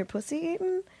like having your pussy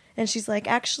eaten?" And she's like,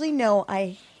 "Actually, no,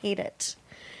 I hate it."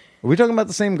 Are we talking about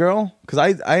the same girl? Because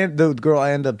I the girl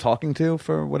I ended up talking to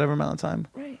for whatever amount of time.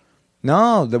 Right.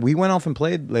 No, that we went off and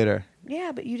played later.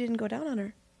 Yeah, but you didn't go down on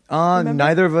her.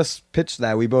 Neither of us pitched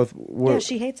that. We both were. Yeah,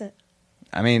 she hates it.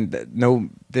 I mean,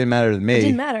 didn't matter to me. It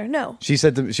didn't matter. No. She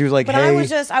said she was like, But "Hey,"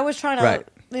 I was trying to,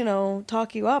 Right.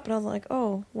 talk you up, and I was like,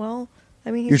 oh, well,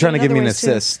 I mean, you're trying to give me an ways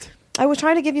too. assist. I was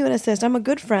trying to give you an assist. I'm a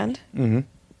good friend. Mm-hmm.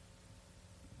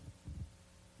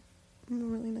 I'm a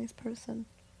really nice person.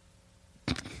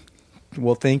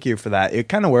 Well, thank you for that. It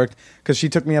kind of worked because she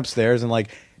took me upstairs and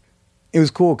it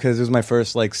was cool because it was my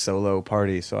first solo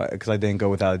party. So because I didn't go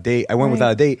without a date, I went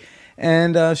without a date.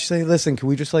 And she said, "Listen, can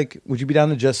we just would you be down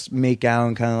to just make out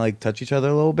and kind of touch each other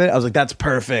a little bit?" I was like, "That's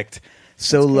perfect.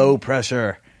 So That's low great.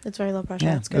 pressure." It's very low pressure.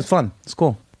 Yeah, It's it good. was fun. It's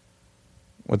cool.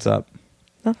 What's up?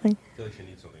 Nothing. I feel like she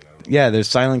needs something. I don't know. Yeah, there's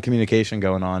silent communication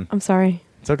going on. I'm sorry.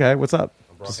 It's okay. What's up?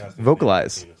 I'm Just broadcasting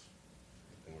vocalize. penis.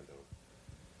 I think we're done.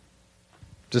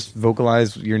 Just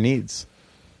vocalize your needs.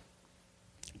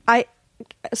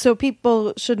 So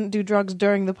people shouldn't do drugs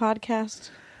during the podcast?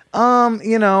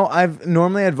 I've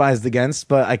normally advised against,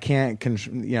 but I can't.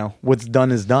 What's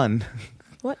done is done.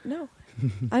 What? No.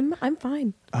 I'm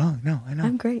fine. Oh no, I know.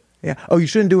 I'm great. Yeah. Oh, you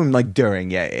shouldn't do them during.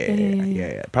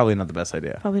 Yeah. Probably not the best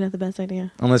idea. Probably not the best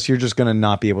idea. Unless you're just gonna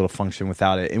not be able to function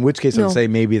without it. In which case, No. I'd say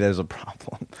maybe there's a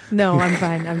problem. No, I'm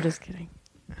fine. I'm just kidding.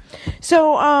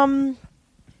 So,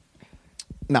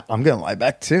 No, I'm gonna lie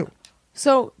back too.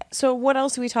 So what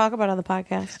else do we talk about on the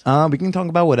podcast? We can talk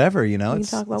about whatever. We can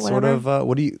talk about sort whatever. of.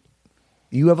 What do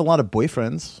you have a lot of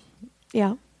boyfriends?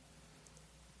 Yeah.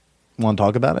 Want to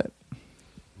talk about it?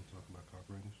 We'll talk about cock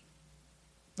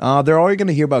rings. They're already going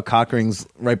to hear about cock rings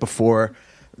right before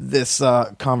this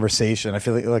conversation. I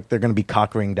feel like they're going to be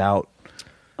cock ringed out.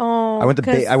 Oh, I went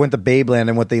to Babeland,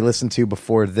 and what they listened to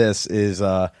before this is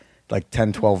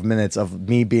 10, 12 minutes of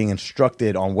me being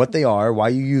instructed on what they are, why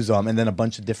you use them, and then a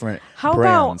bunch of different How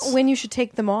brands. about when you should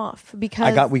take them off?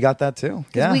 Because we got that too.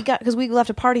 Yeah. because we left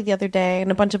a party the other day,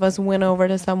 and a bunch of us went over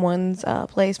to someone's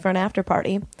place for an after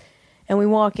party, and we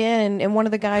walk in, and one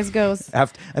of the guys goes,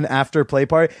 An after play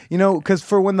party, because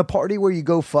for when the party where you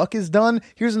go fuck is done,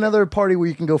 here's another party where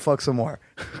you can go fuck some more.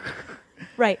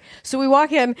 right. So we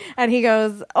walk in, and he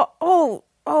goes,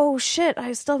 oh shit,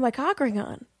 I still have my cock ring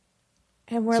on,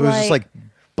 and we're So it's just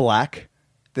black.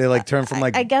 They turn from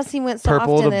I guess he went soft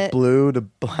purple in to it. blue to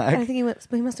black. I think he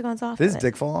must have gone soft. Did his in it.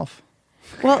 dick fall off?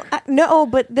 Well, no,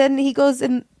 but then he goes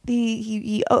and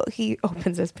he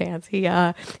opens his pants. He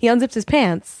unzips his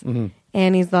pants,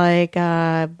 and he's like,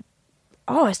 I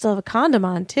still have a condom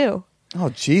on too. Oh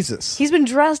Jesus! He's been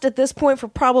dressed at this point for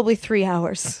probably 3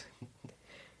 hours.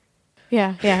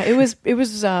 Yeah, it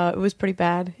was pretty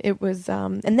bad. It was,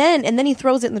 and then he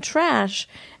throws it in the trash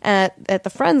at the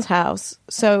friend's house.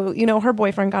 So her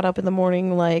boyfriend got up in the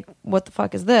morning like, what the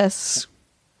fuck is this?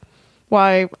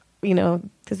 Why?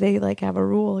 Because they have a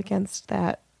rule against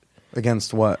that.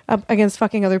 Against what? Against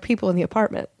fucking other people in the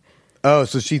apartment. Oh,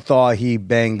 so she thought he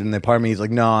banged in the apartment. He's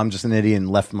like, no, I'm just an idiot and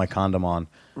left my condom on.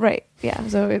 Right. Yeah.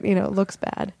 So it looks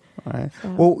bad. All right.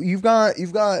 Well, you've got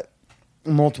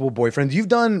multiple boyfriends. You've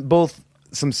done both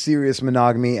some serious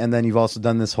monogamy, and then you've also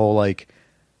done this whole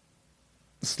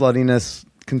sluttiness,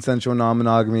 consensual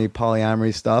non-monogamy,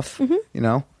 polyamory stuff.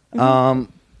 Mm-hmm.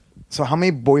 So how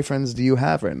many boyfriends do you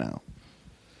have right now?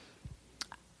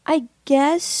 I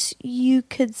guess you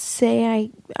could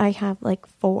say I have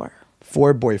 4.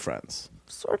 4 boyfriends.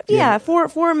 Sort of. Yeah. Yeah.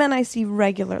 Four men I see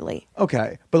regularly.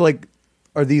 Okay, but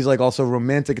are these also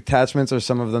romantic attachments, or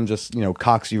some of them just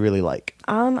cocks you really like?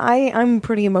 I'm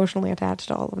pretty emotionally attached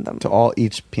to all of them. To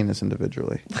each penis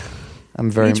individually. I'm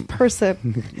very Each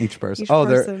person. each person. Each Oh,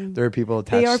 person. there are people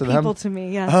attached They are to them. people to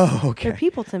me. Yes. Oh, okay. They're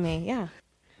people to me. Yeah.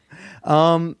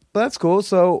 But that's cool.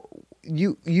 So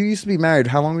you used to be married.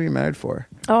 How long were you married for?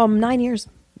 9 years.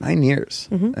 9 years.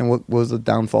 Mm-hmm. And what was the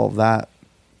downfall of that?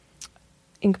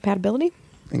 Incompatibility.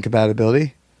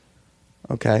 Incompatibility.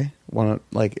 Okay. Want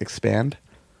to expand?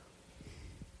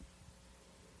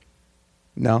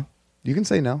 No. You can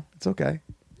say no. It's okay.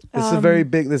 This is very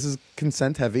big. This is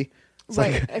consent heavy. It's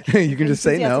Right. you can just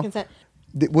say Yes, no. consent.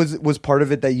 Was part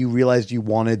of it that you realized you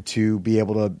wanted to be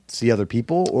able to see other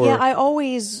people? Or Yeah, I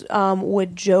always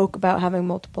would joke about having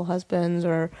multiple husbands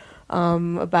or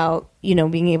about,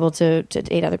 being able to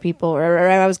date other people, or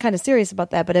I was kind of serious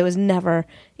about that, but it was never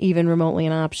even remotely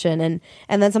an option.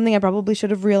 And that's something I probably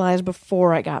should have realized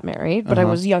before I got married, but I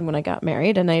was young when I got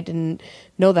married, and I didn't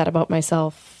know that about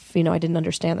myself. I didn't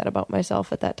understand that about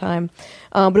myself at that time.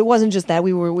 But it wasn't just that.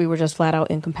 We were just flat out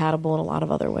incompatible in a lot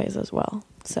of other ways as well.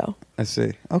 So I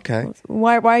see. Okay.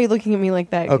 Why are you looking at me like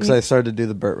that? Oh, because I started to do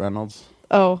the Burt Reynolds.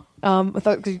 Oh, I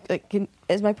thought,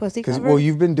 is my pussy covered? Well,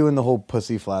 you've been doing the whole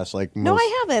pussy flash like No, most.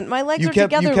 I haven't. My legs are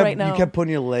together right now. You kept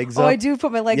putting your legs up. Oh, I do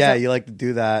put my legs up. Yeah, you like to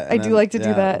do that. I do like to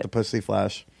do that. The pussy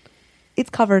flash. It's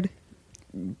covered.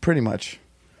 Pretty much.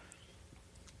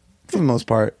 For the most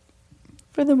part.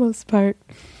 For the most part.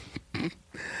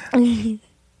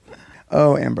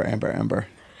 Oh, Amber.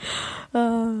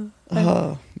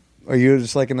 Are you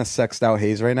just like in a sexed out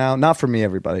haze right now? Not for me,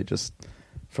 everybody. Just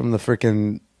from the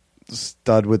freaking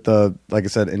stud with the, like I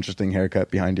said, interesting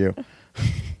haircut behind you.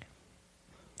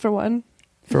 For one.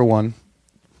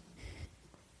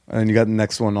 And you got the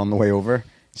next one on the way over.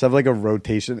 Just have like a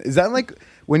rotation. Is that like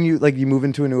when you move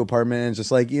into a new apartment and it's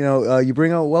just like, you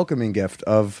bring a welcoming gift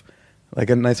of like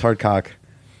a nice hard cock?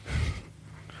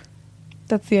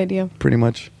 That's the idea. Pretty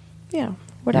much. Yeah,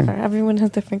 whatever. Everyone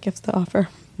has different gifts to offer.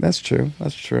 That's true.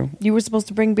 You were supposed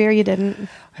to bring beer, you didn't.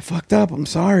 I fucked up. I'm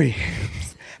sorry.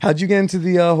 How'd you get into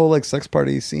the whole like sex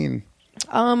party scene?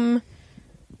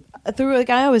 Through a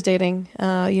guy I was dating,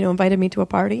 invited me to a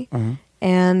party.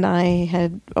 And I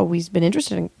had always been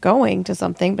interested in going to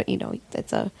something, but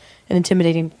it's an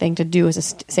intimidating thing to do as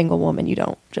a single woman. You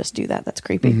don't just do that. That's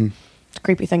creepy. It's a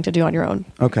creepy thing to do on your own.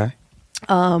 Okay.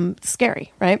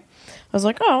 Scary, right? I was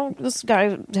like, oh, this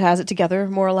guy has it together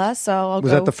more or less, so I'll go.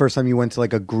 Was that the first time you went to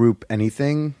like a group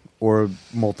anything or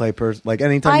multi-person? Like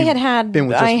anytime I had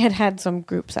had some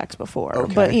group sex before,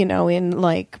 Okay. but in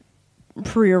like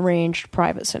prearranged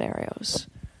private scenarios.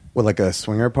 What, like a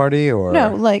swinger party or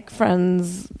No, like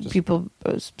friends, people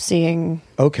I was seeing.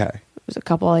 Okay. It was a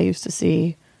couple I used to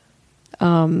see,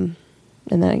 and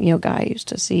then guy I used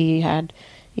to see had,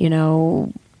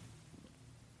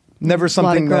 Never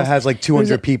something that girls. has like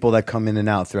 200 people that come in and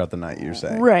out throughout the night, you're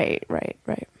saying. Right.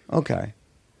 Okay.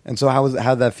 And so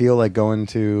how'd that feel like going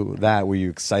to that? Were you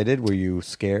excited? Were you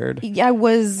scared? Yeah, I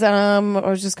was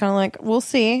just kind of like, we'll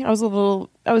see. I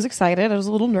was excited. I was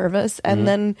a little nervous. And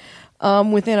then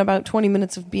within about 20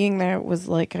 minutes of being there, it was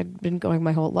like I'd been going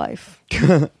my whole life.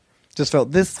 Just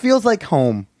felt, this feels like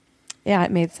home. Yeah,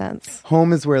 it made sense.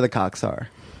 Home is where the cocks are.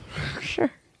 Sure.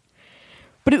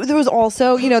 But there was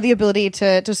also, the ability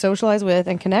to socialize with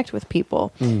and connect with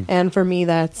people. And for me,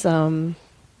 that's a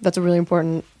really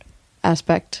important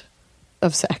aspect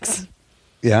of sex.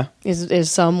 Yeah? Is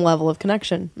some level of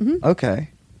connection. Mm-hmm. Okay.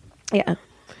 Yeah.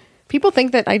 People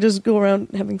think that I just go around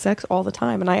having sex all the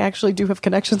time, and I actually do have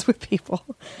connections with people.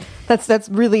 That's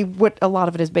really what a lot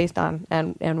of it is based on,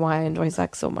 and why I enjoy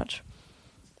sex so much.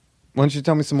 Why don't you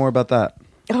tell me some more about that?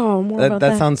 Oh, more about that.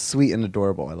 That sounds sweet and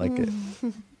adorable. I like it.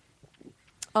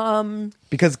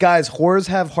 Because guys, whores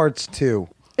have hearts too.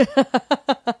 We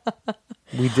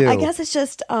do. I guess it's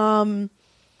just I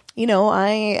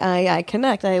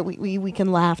connect. We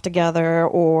can laugh together,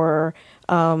 or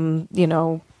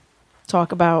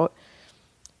talk about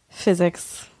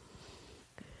physics.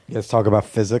 Let's talk about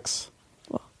physics.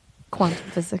 Well, quantum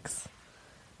physics.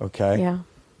 Okay. Yeah.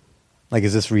 Like,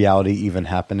 is this reality even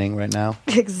happening right now?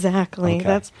 Exactly. Okay.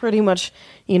 That's pretty much,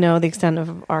 the extent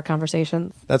of our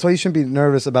conversations. That's why you shouldn't be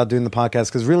nervous about doing the podcast,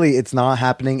 because really it's not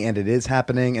happening, and it is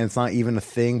happening, and it's not even a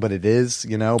thing, but it is,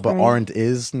 but Right. aren't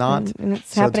is not. And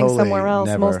it's So happening totally somewhere else,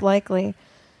 never. most likely.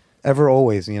 Ever,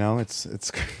 always,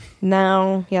 it's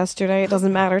Now, yesterday, it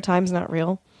doesn't matter. Time's not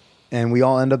real. and we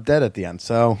all end up dead at the end.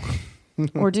 So,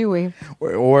 Or do we?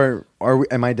 or are we,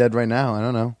 am I dead right now? I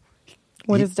don't know.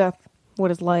 What is death?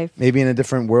 What is life? Maybe in a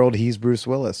different world, he's Bruce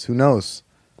Willis. Who knows?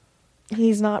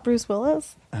 He's not Bruce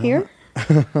Willis here?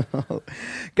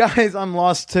 Guys, I'm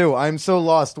lost too. I'm so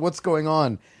lost. What's going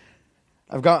on?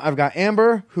 I've got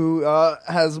Amber, who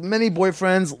has many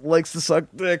boyfriends, likes to suck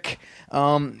dick,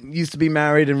 used to be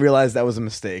married and realized that was a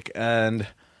mistake, and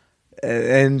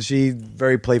she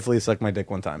very playfully sucked my dick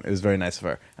one time. It was very nice of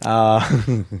her.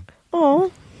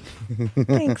 Oh,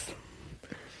 thanks.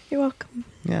 You're welcome.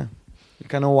 Yeah,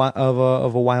 kind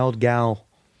of a wild gal,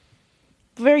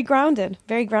 Very grounded,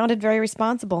 very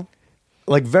responsible.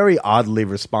 like very oddly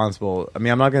responsible. I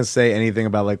mean, I'm not gonna say anything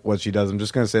about like what she does. I'm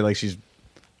just gonna say like she's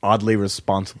oddly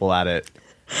responsible at it.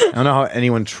 I don't know how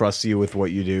anyone trusts you with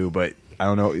what you do, but I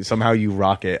don't know. Somehow you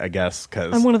rock it, I guess,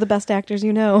 because I'm one of the best actors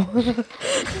you know.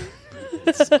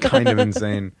 it's kind of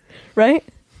insane. Right?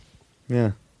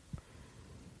 Yeah.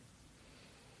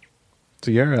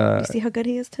 So you're You see how good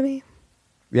he is to me?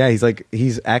 Yeah,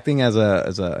 he's acting as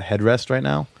a headrest right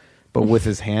now, but with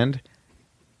his hand.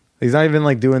 He's not even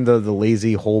like doing the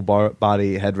lazy whole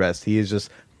body headrest. He is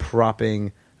just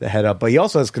propping the head up, but he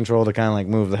also has control to kind of like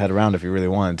move the head around if he really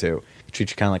wanted to. He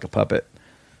treats you kind of like a puppet.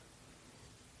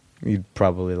 You'd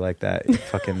probably like that, you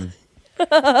fucking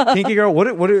kinky girl.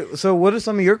 What are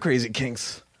some of your crazy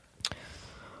kinks?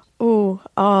 Ooh,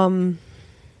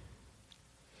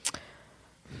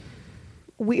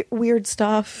 weird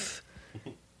stuff,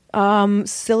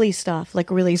 silly stuff,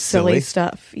 like really silly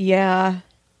stuff. Yeah,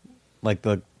 like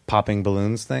the popping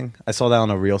balloons thing. I saw that on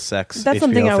a Real Sex. That's HBO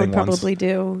something I would thing once. probably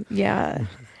do. Yeah.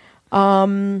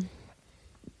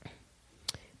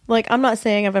 Like, I'm not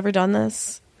saying I've ever done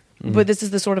this, but this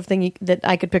is the sort of thing that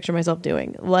I could picture myself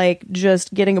doing. Like,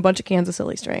 just getting a bunch of cans of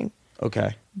silly string,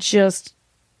 Okay. just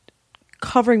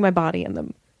covering my body in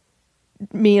them.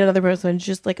 Me and another person,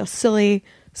 just like a silly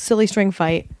string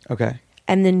fight, Okay.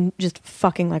 and then just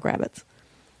fucking like rabbits,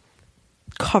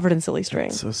 covered in silly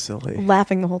string, So silly.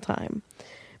 laughing the whole time.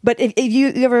 But if you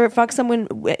ever fuck someone,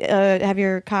 have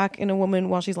your cock in a woman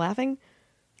while she's laughing?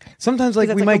 Sometimes 'Cause like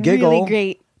that's we like might a giggle, really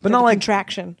great, but not like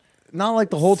contraction, not like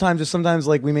the whole time. Just sometimes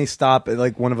like we may stop.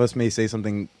 Like one of us may say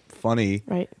something funny.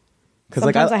 right? Because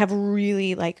Sometimes like I have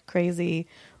really like crazy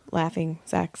laughing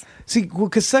sex. see,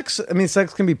 because sex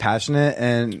can be passionate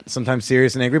and sometimes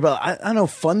serious and angry, but I don't know,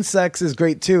 fun sex is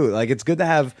great too. Like it's good to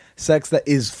have sex that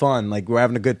is fun. Like we're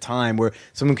having a good time where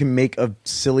someone can make a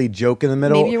silly joke in the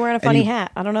middle. Maybe you're wearing a and funny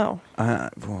hat. I don't know.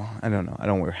 Well, I don't know. I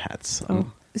don't wear hats.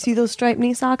 Oh, see those striped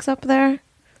knee socks up there?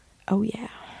 Oh yeah.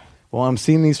 Well, I'm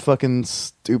seeing these fucking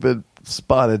stupid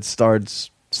spotted starred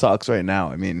socks right now.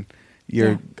 I mean,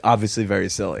 you're Yeah. obviously very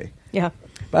silly. Yeah.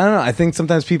 But I don't know. I think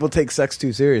sometimes people take sex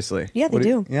too seriously. Yeah, they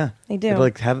do. Yeah, They do. But,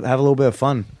 like have a little bit of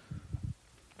fun.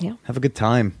 Yeah. Have a good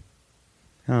time.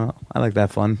 I don't know. I like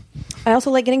that fun. I also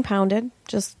like getting pounded.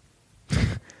 Just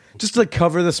Just to like,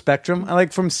 cover the spectrum. I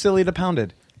like from silly to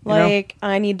pounded. You know? like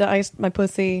I need to ice my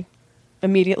pussy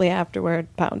immediately afterward.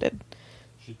 Pounded.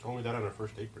 She told me that on our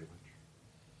first date, pretty much.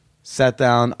 Sat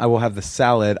down. I will have the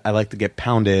salad. I like to get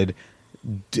pounded.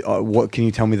 What can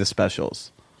you tell me the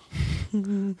specials?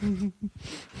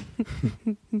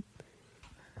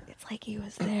 It's like he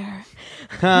was there.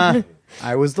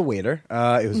 I was the waiter.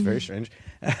 It was very strange.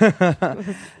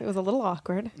 It was a little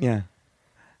awkward. Yeah.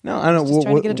 No, I don't know. Just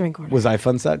trying to get a drink order. Was I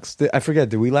fun sex? I forget.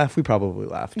 Did we laugh? We probably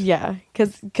laughed. Yeah,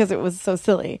 because it was so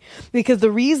silly. Because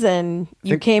the reason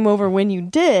you came over when you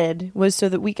did was so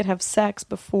that we could have sex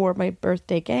before my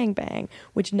birthday gangbang,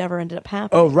 which never ended up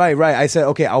happening. Oh, right. I said,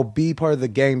 okay, I'll be part of the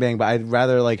gangbang, but I'd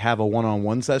rather like have a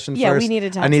one-on-one session Yeah, first. we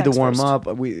needed to have I need sex to warm first. up.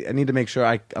 I need to make sure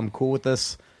I'm cool with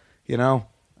this, you know?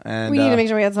 And we need to make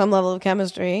sure we had some level of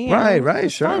chemistry. you know? Right, It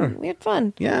was sure. fun. We had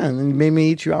fun. Yeah, and then made me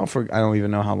eat you out for I don't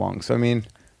even know how long. So, I mean,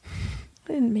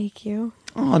 I didn't make you.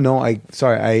 oh, no, I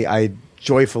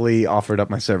joyfully offered up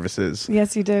my services.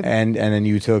 Yes, you did. And then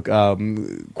you took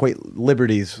quite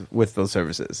liberties with those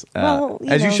services. Well,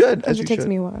 as you should. sometimes As you it takes should.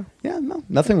 me a while. Yeah, no,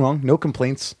 nothing wrong. No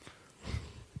complaints.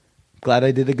 Glad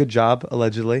I did a good job,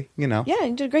 allegedly. You know. Yeah,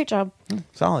 you did a great job.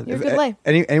 Solid. You're a good lay.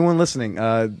 Anyone listening,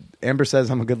 Amber says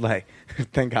I'm a good lay.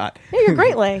 Thank God. Yeah, you're a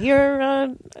great lay. You're,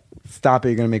 Stop it.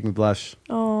 You're going to make me blush.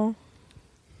 oh.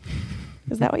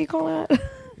 Is that what you call that?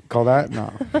 Call that? No.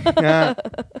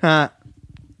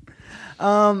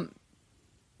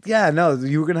 Yeah, no,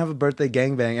 you were going to have a birthday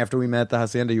gangbang after we met at the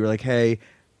Hacienda. You were like, hey,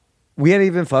 we hadn't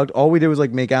even fucked. All we did was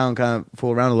like make out and kind of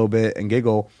fool around a little bit and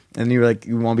giggle. And you were like,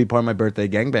 you want to be part of my birthday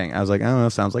gangbang? I was like, I don't know.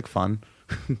 Sounds like fun.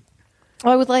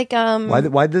 I would like,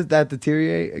 Why did that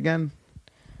deteriorate again?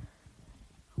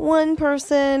 one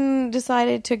person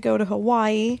decided to go to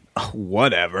Hawaii.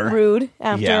 Whatever. Rude.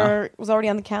 After Yeah. it was already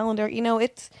on the calendar. You know,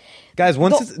 it's Guys,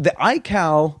 the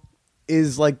iCal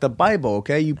is like the Bible,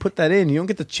 okay? You put that in, you don't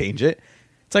get to change it.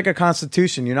 It's like a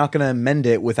constitution. You're not going to amend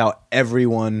it without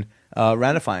everyone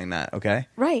ratifying that, okay?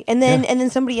 right. And then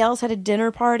somebody else had a dinner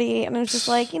party, and I was just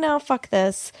like, fuck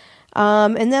this.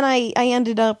 And then I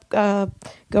ended up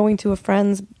going to a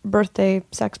friend's birthday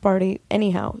sex party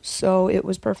anyhow, so it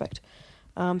was perfect.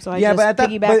 So I just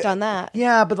piggybacked on that.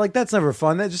 Yeah, but like that's never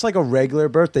fun. That's just like a regular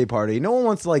birthday party. No one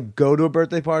wants to like go to a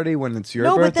birthday party when it's your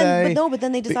birthday. But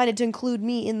then they decided to include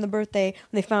me in the birthday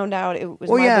when they found out it was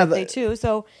my birthday too.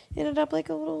 So it ended up like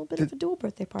a little bit of a dual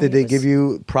birthday party. Did they give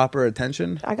you proper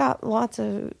attention? I got lots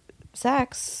of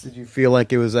sex. Did you feel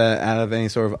like it was out of any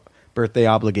sort of birthday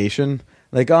obligation?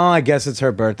 Like, oh, I guess it's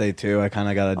her birthday too. I kind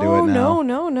of got to do it now.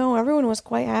 No. Everyone was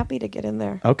quite happy to get in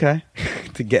there. Okay.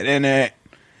 To get in it.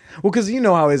 Well, because you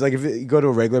know how it is. Like, if you go to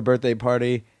a regular birthday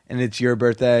party and it's your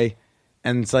birthday,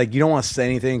 And it's like, you don't want to say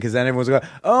anything because then everyone's going,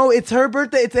 oh, it's her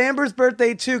birthday. It's Amber's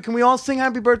birthday too. Can we all sing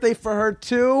happy birthday for her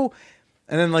too?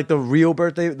 And then like the real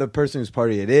birthday, the person whose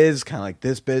party it is, kind of like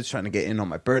this bitch trying to get in on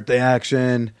my birthday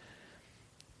action.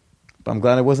 But I'm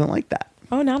glad it wasn't like that.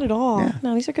 Oh, not at all. Yeah.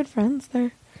 No, these are good friends.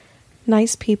 They're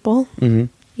nice people. Mm-hmm.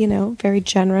 You know, very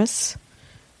generous.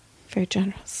 Very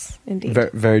generous indeed. Very,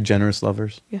 very generous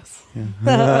lovers. Yes.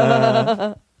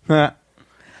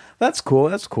 That's cool.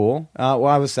 That's cool. Well,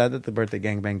 I was sad that the birthday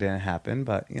gangbang didn't happen,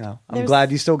 but you know, I'm There's-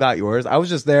 glad you still got yours. I was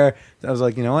just there. I was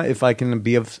like, you know what? If I can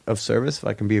be of service, if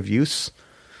I can be of use,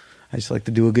 I just like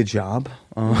to do a good job.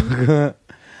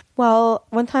 Well,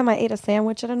 one time I ate a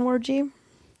sandwich at an orgy.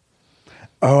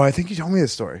 Oh, I think you told me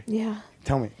this story. Yeah.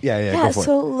 Tell me. Yeah. Yeah, Go for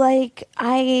so like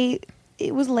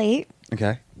it was late it.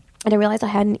 Okay. and I realized I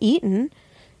hadn't eaten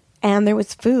and there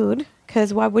was food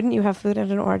because why wouldn't you have food at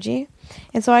an orgy?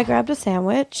 And so I grabbed a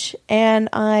sandwich and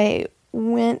I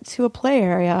went to a play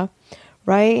area,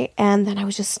 right? And then I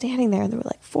was just standing there and there were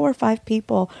like 4 or 5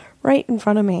 people right in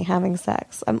front of me having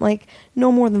sex. I'm like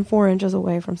no more than 4 inches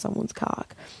away from someone's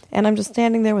cock. And I'm just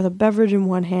standing there with a beverage in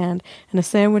one hand and a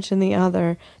sandwich in the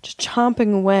other, just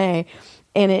chomping away.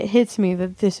 And it hits me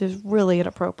that this is really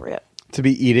inappropriate. To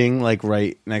be eating like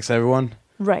right next to everyone.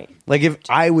 Right. Like if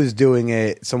I was doing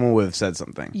it, someone would have said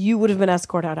something. You would have been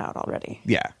escorted out already.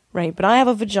 Yeah. Right. But I have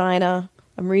a vagina.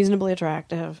 I'm reasonably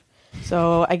attractive.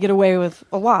 So I get away with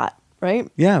a lot. Right.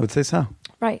 Yeah, I would say so.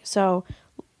 Right. So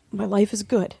my life is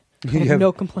good. I You have have-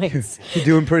 no complaints. You're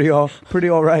doing pretty all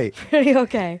right. Pretty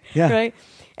okay. Yeah. Right.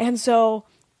 And so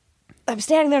I'm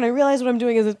standing there and I realize what I'm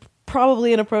doing is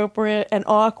probably inappropriate and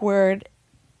awkward.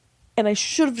 And I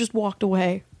should have just walked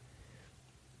away.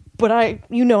 But I'm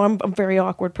a very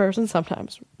awkward person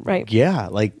sometimes, right? Yeah,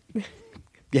 like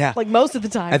Like most of the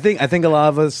time. I think a lot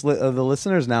of us, the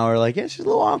listeners now, are like, yeah, she's a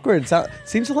little awkward.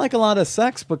 Seems to like a lot of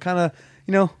sex, but kind of,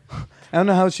 you know, I don't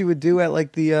know how she would do at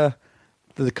like the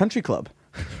country club.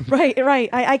 Right.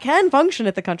 I can function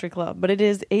at the country club, but it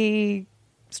is a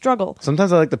struggle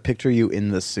Sometimes I like to picture you in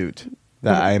the suit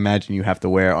that I imagine you have to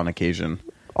wear on occasion.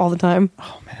 all the time.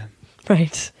 Oh man,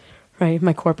 Right.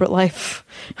 My corporate life,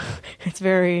 it's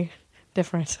very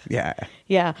different. yeah,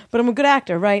 Yeah, but I'm a good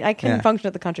actor, right? I can Yeah. function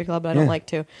at the country club, but I don't Yeah. like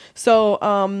to. So,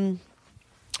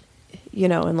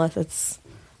 unless it's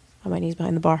on my knees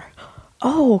behind the bar.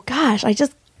 Oh gosh,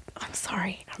 I'm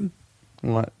sorry. I'm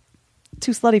what?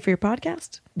 too slutty for your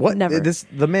podcast. What? Never. This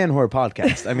the Man Whore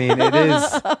podcast. I mean,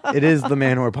 it is the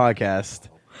Man Whore podcast.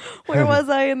 Where was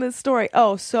I in this story?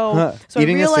 Oh, so I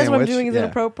Eating a realize what I'm sandwich, doing is yeah.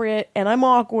 inappropriate, and I'm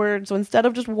awkward. So instead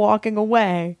of just walking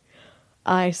away,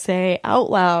 I say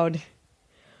out loud,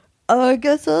 "I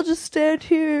guess I'll just stand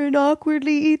here and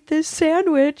awkwardly eat this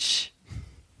sandwich."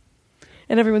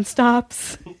 And everyone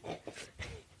stops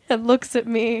and looks at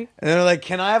me. And they're like,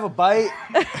 "Can I have a bite?"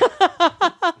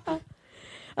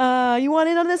 You want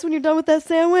in on this when you're done with that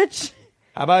sandwich?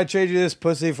 How about I trade you this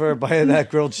pussy for a bite of that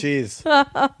grilled cheese?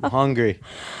 I'm hungry.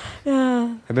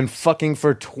 I've been fucking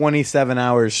for 27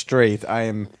 hours straight. I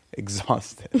am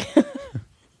exhausted.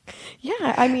 Yeah,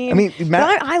 I mean, I mean,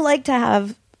 I like to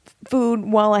have food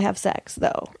while I have sex,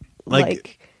 though.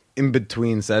 Like in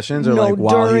between sessions, or no, like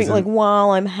while during, he's in, like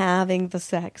while I'm having the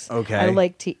sex. Okay. I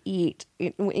like to eat.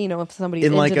 If somebody's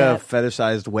in like into a that.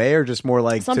 fetishized way, or just more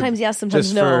like Sometimes yes, sometimes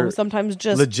just no. for Sometimes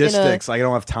just logistics. Like I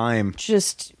don't have time.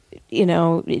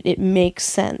 it makes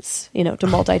sense. To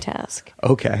multitask.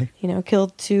 Okay. Kill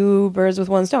 2 birds with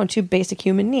 1 stone. 2 basic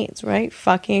human needs, right?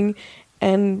 Fucking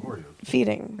and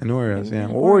feeding. And Oreos, yeah.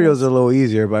 Well, Oreos are a little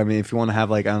easier, but I mean, if you want to have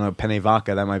like, I don't know, penne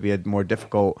vodka, that might be a more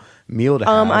difficult meal to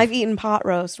have. I've eaten pot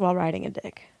roast while riding a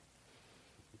dick.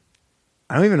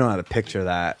 I don't even know how to picture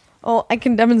that. Oh, I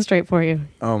can demonstrate for you.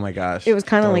 Oh my gosh. It was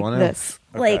kind Do of I like wanna? this.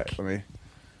 Okay, let me.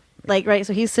 Right,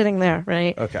 so he's sitting there,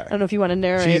 right? Okay. I don't know if you want to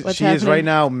narrate what's She happening. is right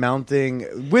now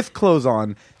mounting, with clothes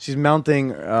on, she's mounting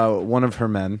one of her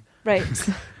men. Right.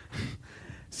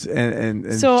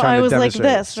 And So trying I to was like demonstrate.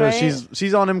 this, So right?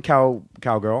 she's on him,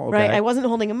 cowgirl. Okay. Right. I wasn't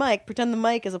holding a mic. Pretend the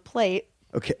mic is a plate.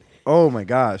 Okay. Oh my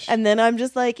gosh. And then I'm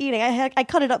just like eating. I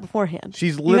cut it up beforehand.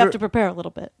 She's you have to prepare a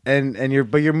little bit. and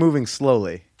you're moving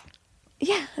slowly.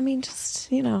 Yeah, I mean, just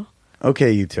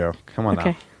Okay, you two. Come on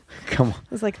Okay. now. Come on.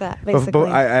 it's like that But basically.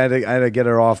 I had to get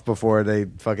her off before they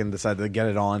fucking decided to get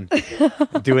it on.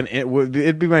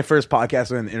 It'd be my first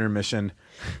podcast with an intermission,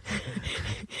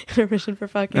 Intermission for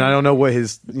fucking. and I don't know what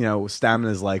his stamina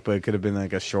is like, but it could have been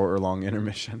like a short or long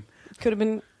intermission. Could have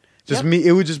been. Just Yep. me.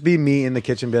 It would just be me in the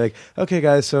kitchen, be like, "Okay,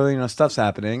 guys, so stuff's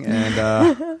happening,"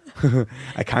 and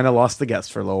I kind of lost the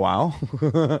guest for a little while.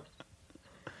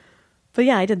 But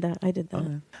yeah, I did that.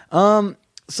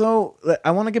 So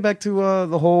I want to get back to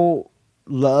the whole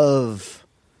love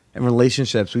and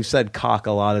relationships. We've said cock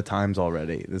a lot of times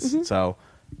already. So,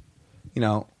 you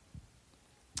know,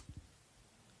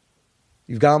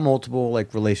 you've got multiple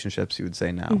like relationships, you would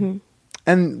say now.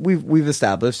 And we've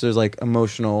established there's like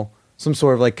emotional, some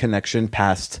sort of like connection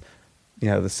past, you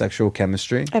know, the sexual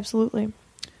chemistry. Absolutely.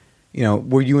 You know,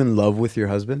 were you in love with your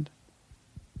husband?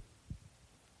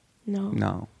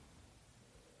 No.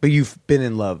 But you've been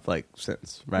in love like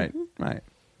since, right? Right.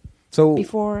 So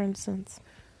Before and since.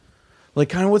 like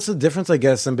kind of what's the difference, I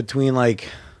guess, in between like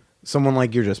someone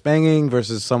like you're just banging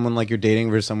versus someone like you're dating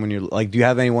versus someone you're like, do you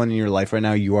have anyone in your life right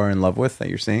now you are in love with that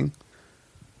you're seeing?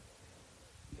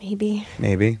 Maybe.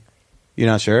 You're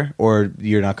not sure, or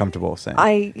you're not comfortable saying?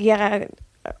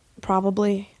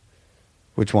 Probably.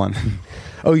 Which one?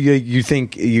 Oh, you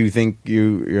think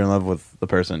you're in love with the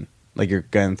person, like you're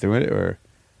going through it, or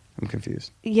I'm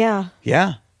confused. Yeah.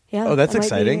 Yeah. Oh, that's I might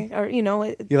exciting. be, or you know,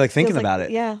 You're like thinking feels about it.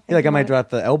 Yeah. You're like, I might drop.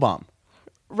 drop the L bomb.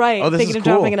 Right. Oh, this thinking is of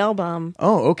cool. dropping an L bomb.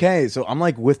 Oh, okay. So I'm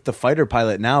like with the fighter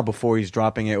pilot now before he's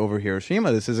dropping it over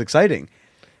Hiroshima. This is exciting.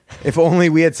 If only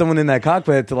we had someone in that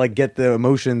cockpit to like get the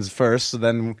emotions first. So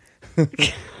then,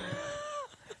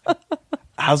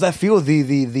 how's that feel?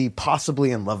 The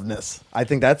possibly in loveness. I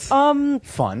think that's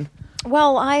fun.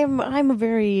 Well, I'm a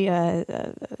very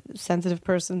sensitive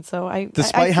person, so I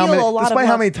Despite I how feel many, a lot despite of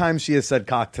how love, many times she has said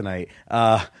cock tonight,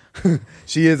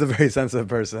 she is a very sensitive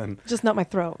person. just not my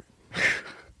throat.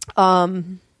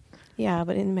 Yeah,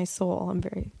 but in my soul, I'm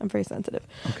very sensitive.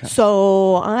 Okay.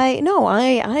 So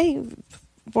I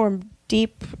form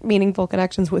deep, meaningful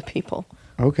connections with people.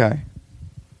 Okay.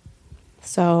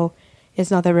 So it's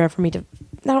not that rare for me to. I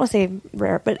don't want to say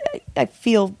rare, but I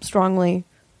feel strongly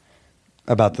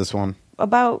About this one.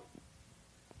 about.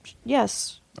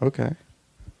 Yes. Okay.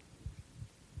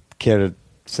 Care to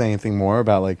say anything more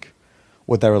about like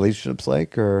what that relationship's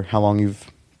like, or how long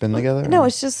you've been together? No,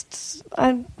 it's just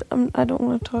I don't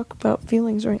want to talk about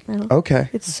feelings right now. Okay.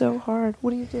 It's so hard.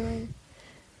 What are you doing?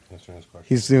 Answering his question.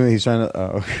 He's trying to.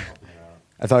 Oh, okay.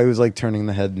 I thought he was like turning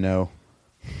the head no.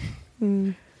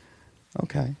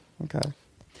 Okay.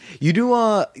 You do.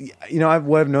 You know,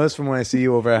 what I've noticed from when I see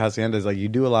you over at Hacienda is like you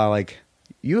do a lot. Like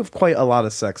you have quite a lot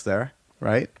of sex there,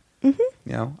 right? You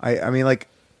know, I mean, like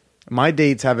my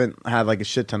dates haven't had like a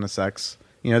shit ton of sex.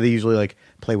 You know, they usually like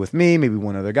play with me, maybe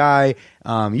one other guy.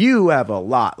 You have a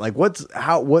lot. Like, what?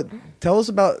 Tell us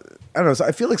about. I don't know. So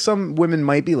I feel like some women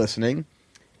might be listening,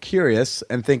 curious,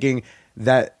 and thinking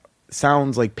that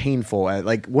sounds like painful.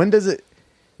 Like, when does it?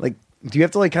 Like, do you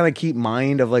have to like kind of keep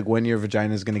mind of like when your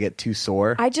vagina is going to get too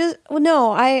sore? I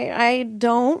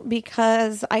don't,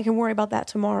 because I can worry about that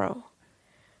tomorrow.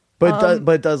 But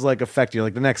it does like affect you.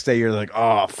 Like the next day, you're like,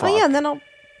 oh fuck. Oh yeah, and then I'll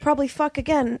probably fuck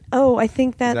again. Oh, I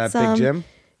think that's Is that Big Jim?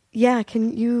 Yeah,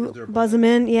 can you buzz him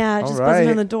in? Yeah, just buzz him right.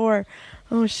 in the door.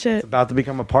 Oh shit. It's about to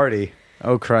become a party.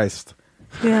 Oh Christ.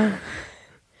 Yeah.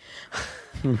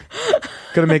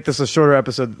 Gonna make this a shorter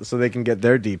episode so they can get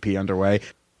their DP underway.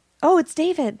 Oh, it's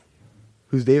David.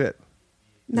 Who's David?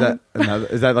 Is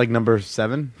that like number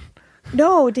 7?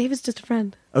 No, David's just a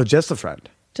friend. Oh, just a friend.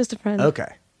 Just a friend.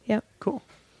 Okay, Yep. cool.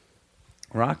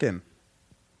 Rockin'.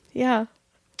 Yeah.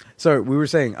 So we were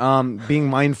saying, being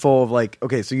mindful of like,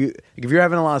 okay, so if you're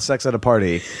having a lot of sex at a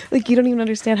party, Like, you don't even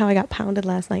understand how I got pounded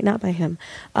last night. Not by him.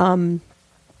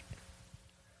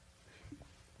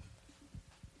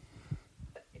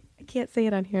 I can't say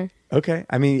it on here. okay.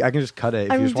 I mean, I can just cut it.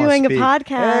 If I'm you just wanna doing a speak.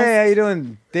 podcast. Hey, how you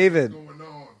doing, David?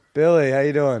 Billy, how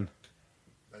you doing?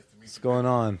 What's going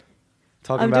on?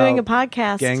 Talking I'm about doing a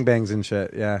podcast. gangbangs and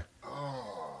shit. Yeah.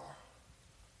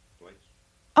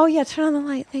 Oh yeah, turn on the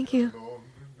light. Thank you.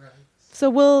 So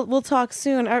we'll talk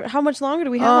soon. How much longer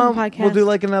do we have on the podcast? We'll do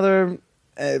like another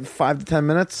 5 to 10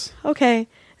 minutes. Okay,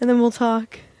 and then we'll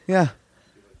talk. Yeah.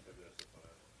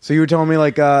 So you were telling me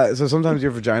like, so sometimes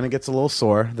your vagina gets a little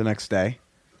sore the next day.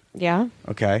 Yeah.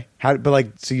 Okay. But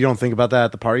like, so you don't think about that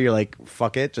at the party? You're like,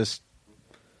 fuck it, just.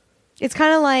 It's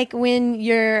kind of like when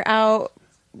you're out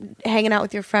hanging out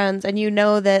with your friends and you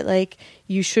know that like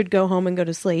you should go home and go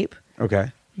to sleep,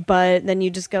 Okay. but then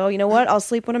you just go, you know what? I'll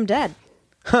sleep when I'm dead.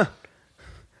 Or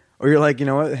you're like, you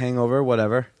know what, hangover,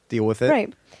 whatever, deal with it.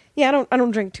 Right. Yeah, I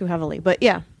don't drink too heavily, but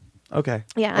yeah. Okay.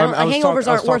 Yeah, I was hangovers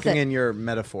aren't worth talking it. in your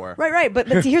metaphor. Right. But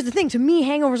see, here's the thing. To me,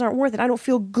 hangovers aren't worth it. I don't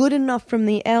feel good enough from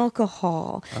the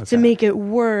alcohol Okay. to make it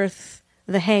worth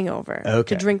the hangover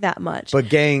Okay. to drink that much. But But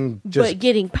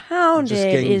getting pounded just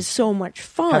getting- is so much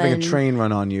fun. having a train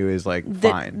run on you is like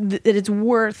fine. that it's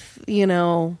worth,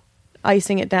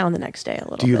 icing it down the next day a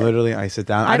little Do you bit. literally ice it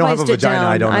down? I I've don't have a iced it vagina. down.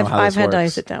 I don't know I've, how I've this had works. to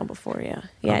ice it down before, yeah.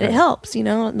 Yeah, Okay. it helps, a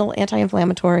little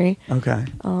anti-inflammatory. Okay.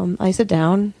 Ice it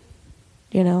down.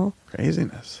 You know,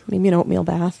 Craziness. maybe an oatmeal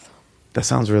bath, That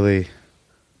sounds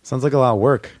like a lot of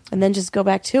work. and then just go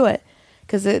back to it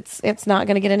because it's not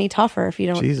going to get any tougher if you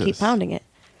don't Jesus. keep pounding it.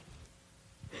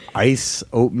 Ice,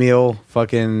 oatmeal,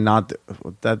 fucking not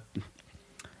that.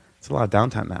 It's a lot of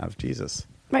downtime to have. Jesus.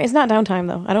 Right, it's not downtime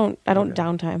though. I don't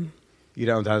downtime. You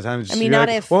don't have time. I mean, not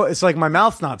if- Well, it's like my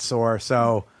mouth's not sore,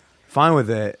 so fine with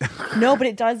it. No, but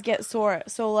it does get sore.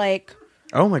 So like,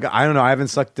 Oh my god, I don't know. I haven't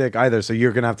sucked dick either, so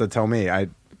you're gonna have to tell me. I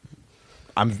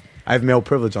have male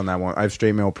privilege on that one. I have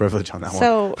straight male privilege on that one.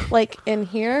 so like in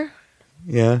here,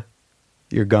 Yeah,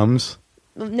 your gums.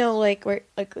 no, like where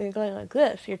like you're going like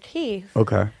this. Your teeth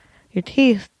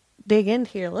dig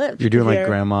into your lips. You're doing like Here,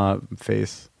 grandma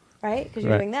face. right? Because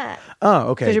you're Right. doing that. Oh,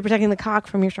 okay. Because you're protecting the cock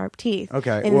from your sharp teeth.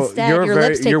 Okay. And Well, instead, you're your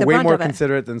lips take you're the way brunt more of it.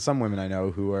 considerate than some women I know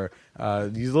who are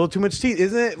use a little too much teeth.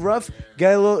 Isn't it rough?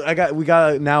 Get a little. We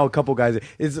got now a couple guys.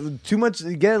 It's too much.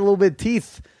 Get a little bit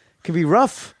teeth. Can be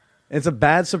rough. It's a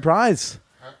bad surprise.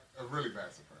 A really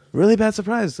bad surprise. Really bad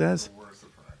surprise, guys. Worst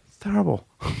surprise. It's terrible.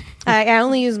 I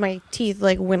only use my teeth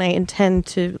like when I intend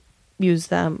to use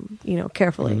them,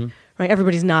 carefully. Mm-hmm. Right?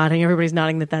 Everybody's nodding. Everybody's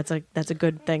nodding that's a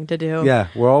good thing to do. Yeah,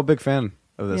 we're all a big fan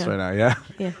of this Yeah. right now. Yeah.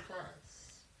 Yeah.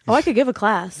 Oh, I could give a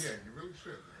class. Yeah, you really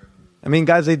should. I mean,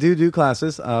 guys, they do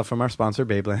classes from our sponsor,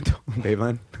 Babeland.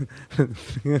 Babeland.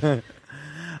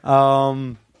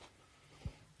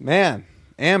 Man,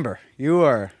 Amber, you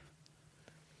are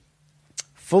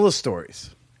full of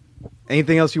stories.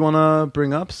 Anything else you want to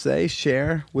bring up, say,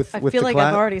 share with I with feel the like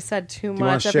class? I've already said too you wanna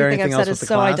much. share Everything I've anything else said with is the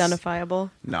so class?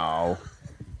 identifiable. No.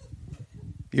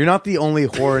 You're not the only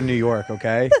whore in New York,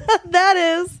 okay? That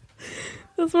is.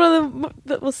 That's one of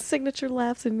the most signature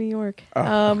laughs in New York.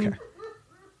 Oh, okay.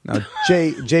 Now,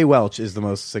 Jay Welch is the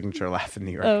most signature laugh in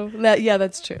New York. Oh,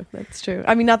 that's true. That's true.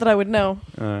 I mean, not that I would know.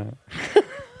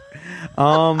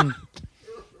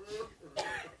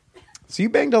 So you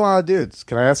banged a lot of dudes.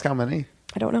 Can I ask how many?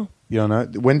 I don't know. You don't know?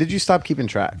 When did you stop keeping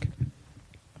track?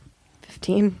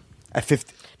 15. At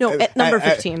 15? No, at number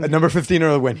 15. At number 15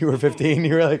 or when you were 15?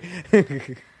 You were like...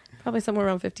 Probably somewhere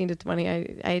around 15 to 20.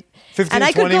 I 15 and to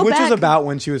I could 20, go which was back. about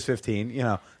when she was 15, you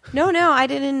know. No, I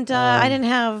didn't. I didn't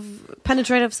have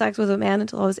penetrative sex with a man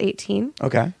until I was 18.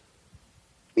 Okay.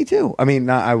 Me too. I mean,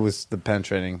 not I was the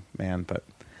penetrating man, but...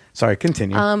 Sorry,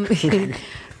 continue. My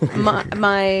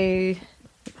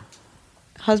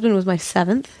husband was my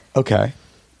 7th, okay.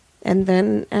 and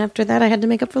then after that, I had to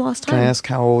make up for lost time. Can I ask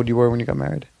how old you were when you got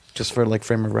married? Just for like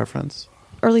frame of reference.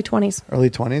 Early 20s. Early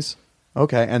 20s?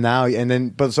 Okay.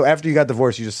 But so after you got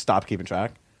divorced, you just stopped keeping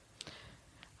track?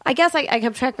 I guess I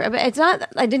kept track, but it's not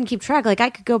that I didn't keep track. Like I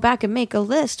could go back and make a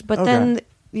list, but then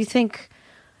you think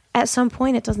at some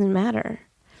point it doesn't matter.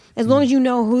 As long as you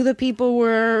know who the people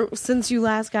were since you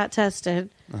last got tested,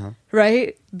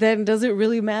 right? Then does it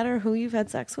really matter who you've had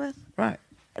sex with? Right.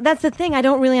 That's the thing. I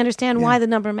don't really understand why the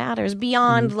number matters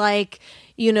beyond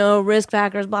risk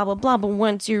factors, blah, blah, blah. But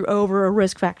once you're over a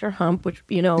risk factor hump, which,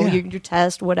 your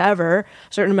test, whatever,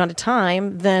 certain amount of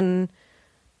time, then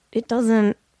it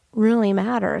doesn't really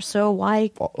matter. So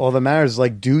why? All that matters is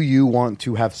like, do you want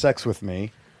to have sex with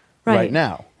me right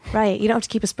now? Right. You don't have to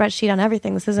keep a spreadsheet on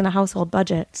everything. This isn't a household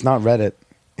budget. It's not Reddit.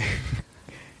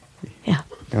 Yeah. You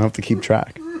don't have to keep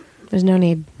track. There's no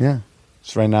need. Yeah.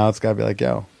 Just right now, it's got to be like,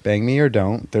 yo, bang me or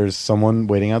don't. There's someone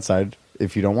waiting outside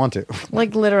if you don't want to.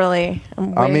 Like literally.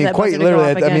 I mean, quite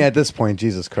literally. At this point,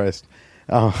 Jesus Christ.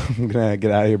 I'm going to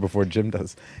get out of here before Jim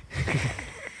does.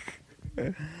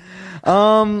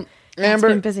 Amber. It's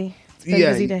been busy. It's been a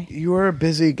busy day. You are a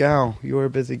busy gal.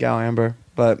 Amber.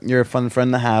 But you're a fun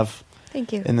friend to have.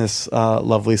 Thank you. In this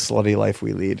lovely, slutty life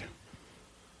we lead.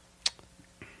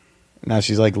 Now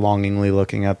she's like longingly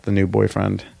looking at the new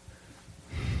boyfriend.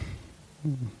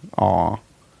 Aw.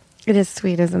 It is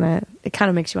sweet, isn't it? It kind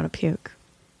of makes you want to puke.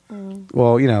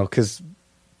 Well, because,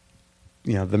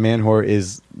 the man whore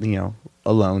is,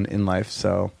 alone in life.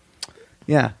 So,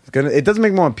 yeah. It doesn't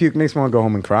make me want to puke. It makes me want to go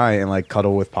home and cry and like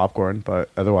cuddle with popcorn. But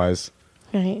otherwise,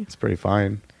 Right. it's pretty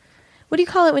fine. What do you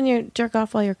call it when you jerk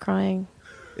off while you're crying?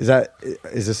 Is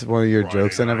this one of your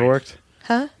jokes that never worked?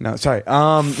 Huh? No, sorry.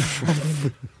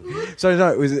 Sorry,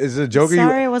 no. Is it a joke?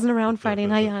 Sorry, I wasn't around Friday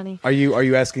night, honey. Are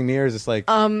you asking me, or is this like?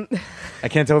 I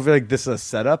can't tell if like this is a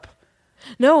setup.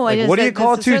 No, Like, I just. what do you this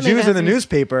call is two certainly Jews in the answer-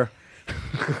 newspaper?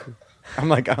 I'm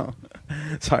like, oh,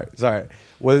 sorry.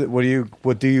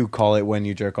 What do you call it when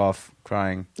you jerk off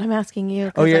crying? I'm asking you.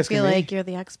 'cause Oh, you're I asking feel me? like you're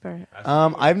the expert.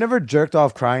 I've never jerked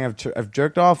off crying. I've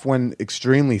jerked off when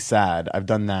extremely sad. I've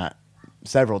done that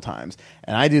several times,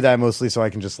 and I do that mostly so I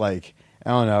can just like I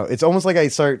don't know. It's almost like I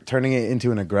start turning it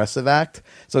into an aggressive act,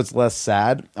 so it's less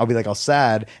sad. I'll be like, all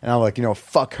sad, and I'm like,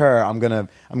 fuck her. I'm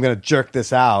gonna jerk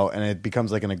this out, and it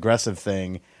becomes like an aggressive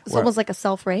thing. It's almost like a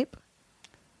self-rape.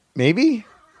 Maybe.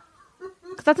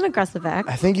 Because that's an aggressive act.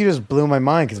 I think you just blew my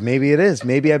mind, because maybe it is.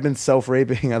 Maybe I've been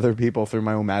self-raping other people through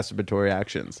my own masturbatory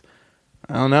actions.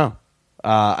 I don't know.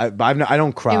 I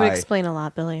don't cry. It would explain a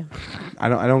lot, Billy. I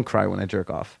don't cry when I jerk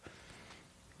off.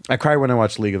 I cry when I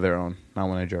watch League of Their Own, not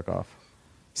when I jerk off.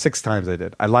 6 times I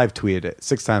did. I live tweeted it.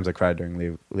 6 times I cried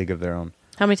during League of Their Own.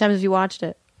 How many times have you watched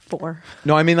it? 4.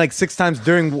 No, I mean like 6 times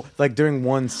during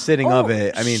one sitting of Oh,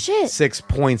 it. I mean shit. 6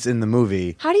 points in the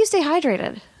movie. How do you stay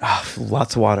hydrated?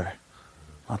 Lots of water.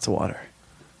 Lots of water.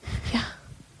 Yeah.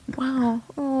 Wow.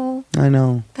 Oh, I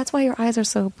know. that's why your eyes are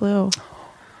so blue.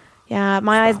 Yeah,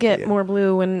 my eyes get more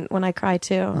blue when I cry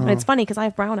too. And it's funny because I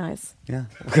have brown eyes. Yeah.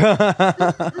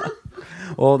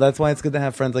 Well, that's why it's good to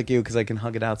have friends like you, because I can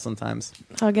hug it out sometimes.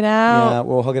 Hug it out. Yeah,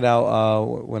 we'll hug it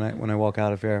out when I walk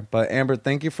out of here. But Amber,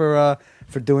 thank you for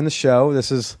doing the show. This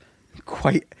is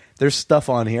there's stuff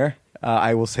on here.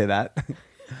 I will say that.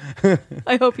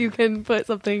 I hope you can put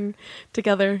something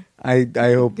together. I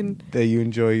hope that you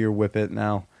enjoy your Whip It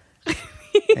now.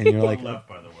 And you're like, Left,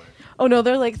 by the way. Oh no,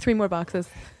 there are like 3 more boxes.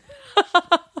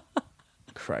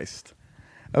 Christ.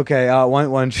 Okay, why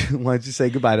don't you say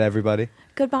goodbye to everybody?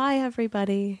 Goodbye,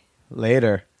 everybody.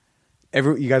 Later.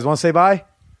 You guys want to say bye?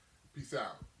 Peace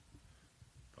out.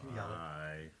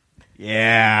 Bye.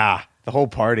 Yeah, the whole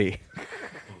party.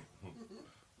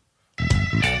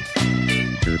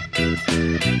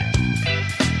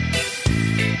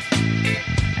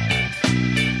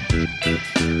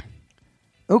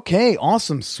 Okay,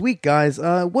 awesome, sweet guys.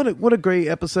 What a great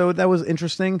episode. That was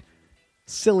interesting.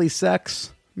 Silly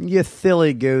sex, you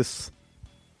silly goose.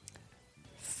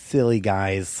 Silly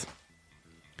guys.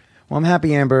 Well, I'm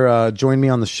happy Amber joined me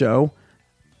on the show.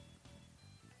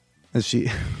 That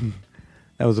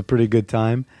was a pretty good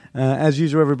time. As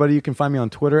usual, everybody, you can find me on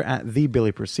Twitter at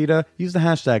 @TheBillyProcida. Use the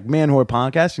hashtag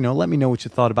 #ManWhorePodcast. Let me know what you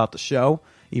thought about the show.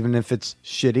 Even if it's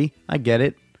shitty, I get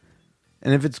it.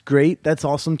 And if it's great, that's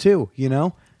awesome too,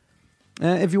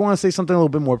 If you want to say something a little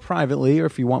bit more privately, or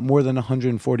if you want more than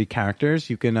 140 characters,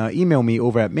 you can email me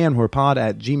over at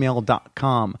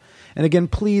manwhorepod@gmail.com. And again,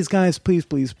 please, guys,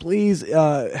 please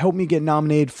help me get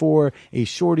nominated for a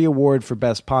Shorty Award for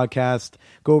Best Podcast.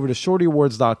 Go over to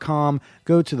shortyawards.com,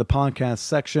 go to the podcast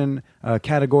section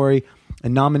category,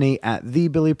 and nominate at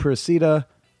 @TheBillyProcida,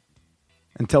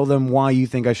 and tell them why you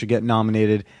think I should get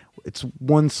nominated. It's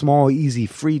one small, easy,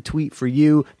 free tweet for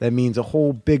you that means a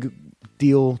whole big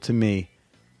deal to me.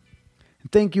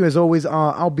 Thank you as always.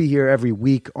 I'll be here every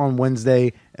week on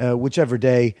Wednesday, whichever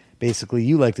day basically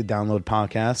you like to download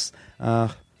podcasts,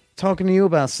 talking to you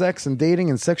about sex and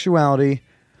dating and sexuality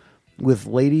with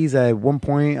ladies at one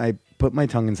point I put my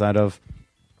tongue inside of.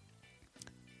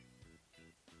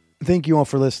 Thank you all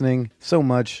for listening so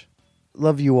much.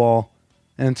 Love you all.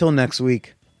 And until next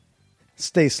week,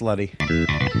 stay slutty.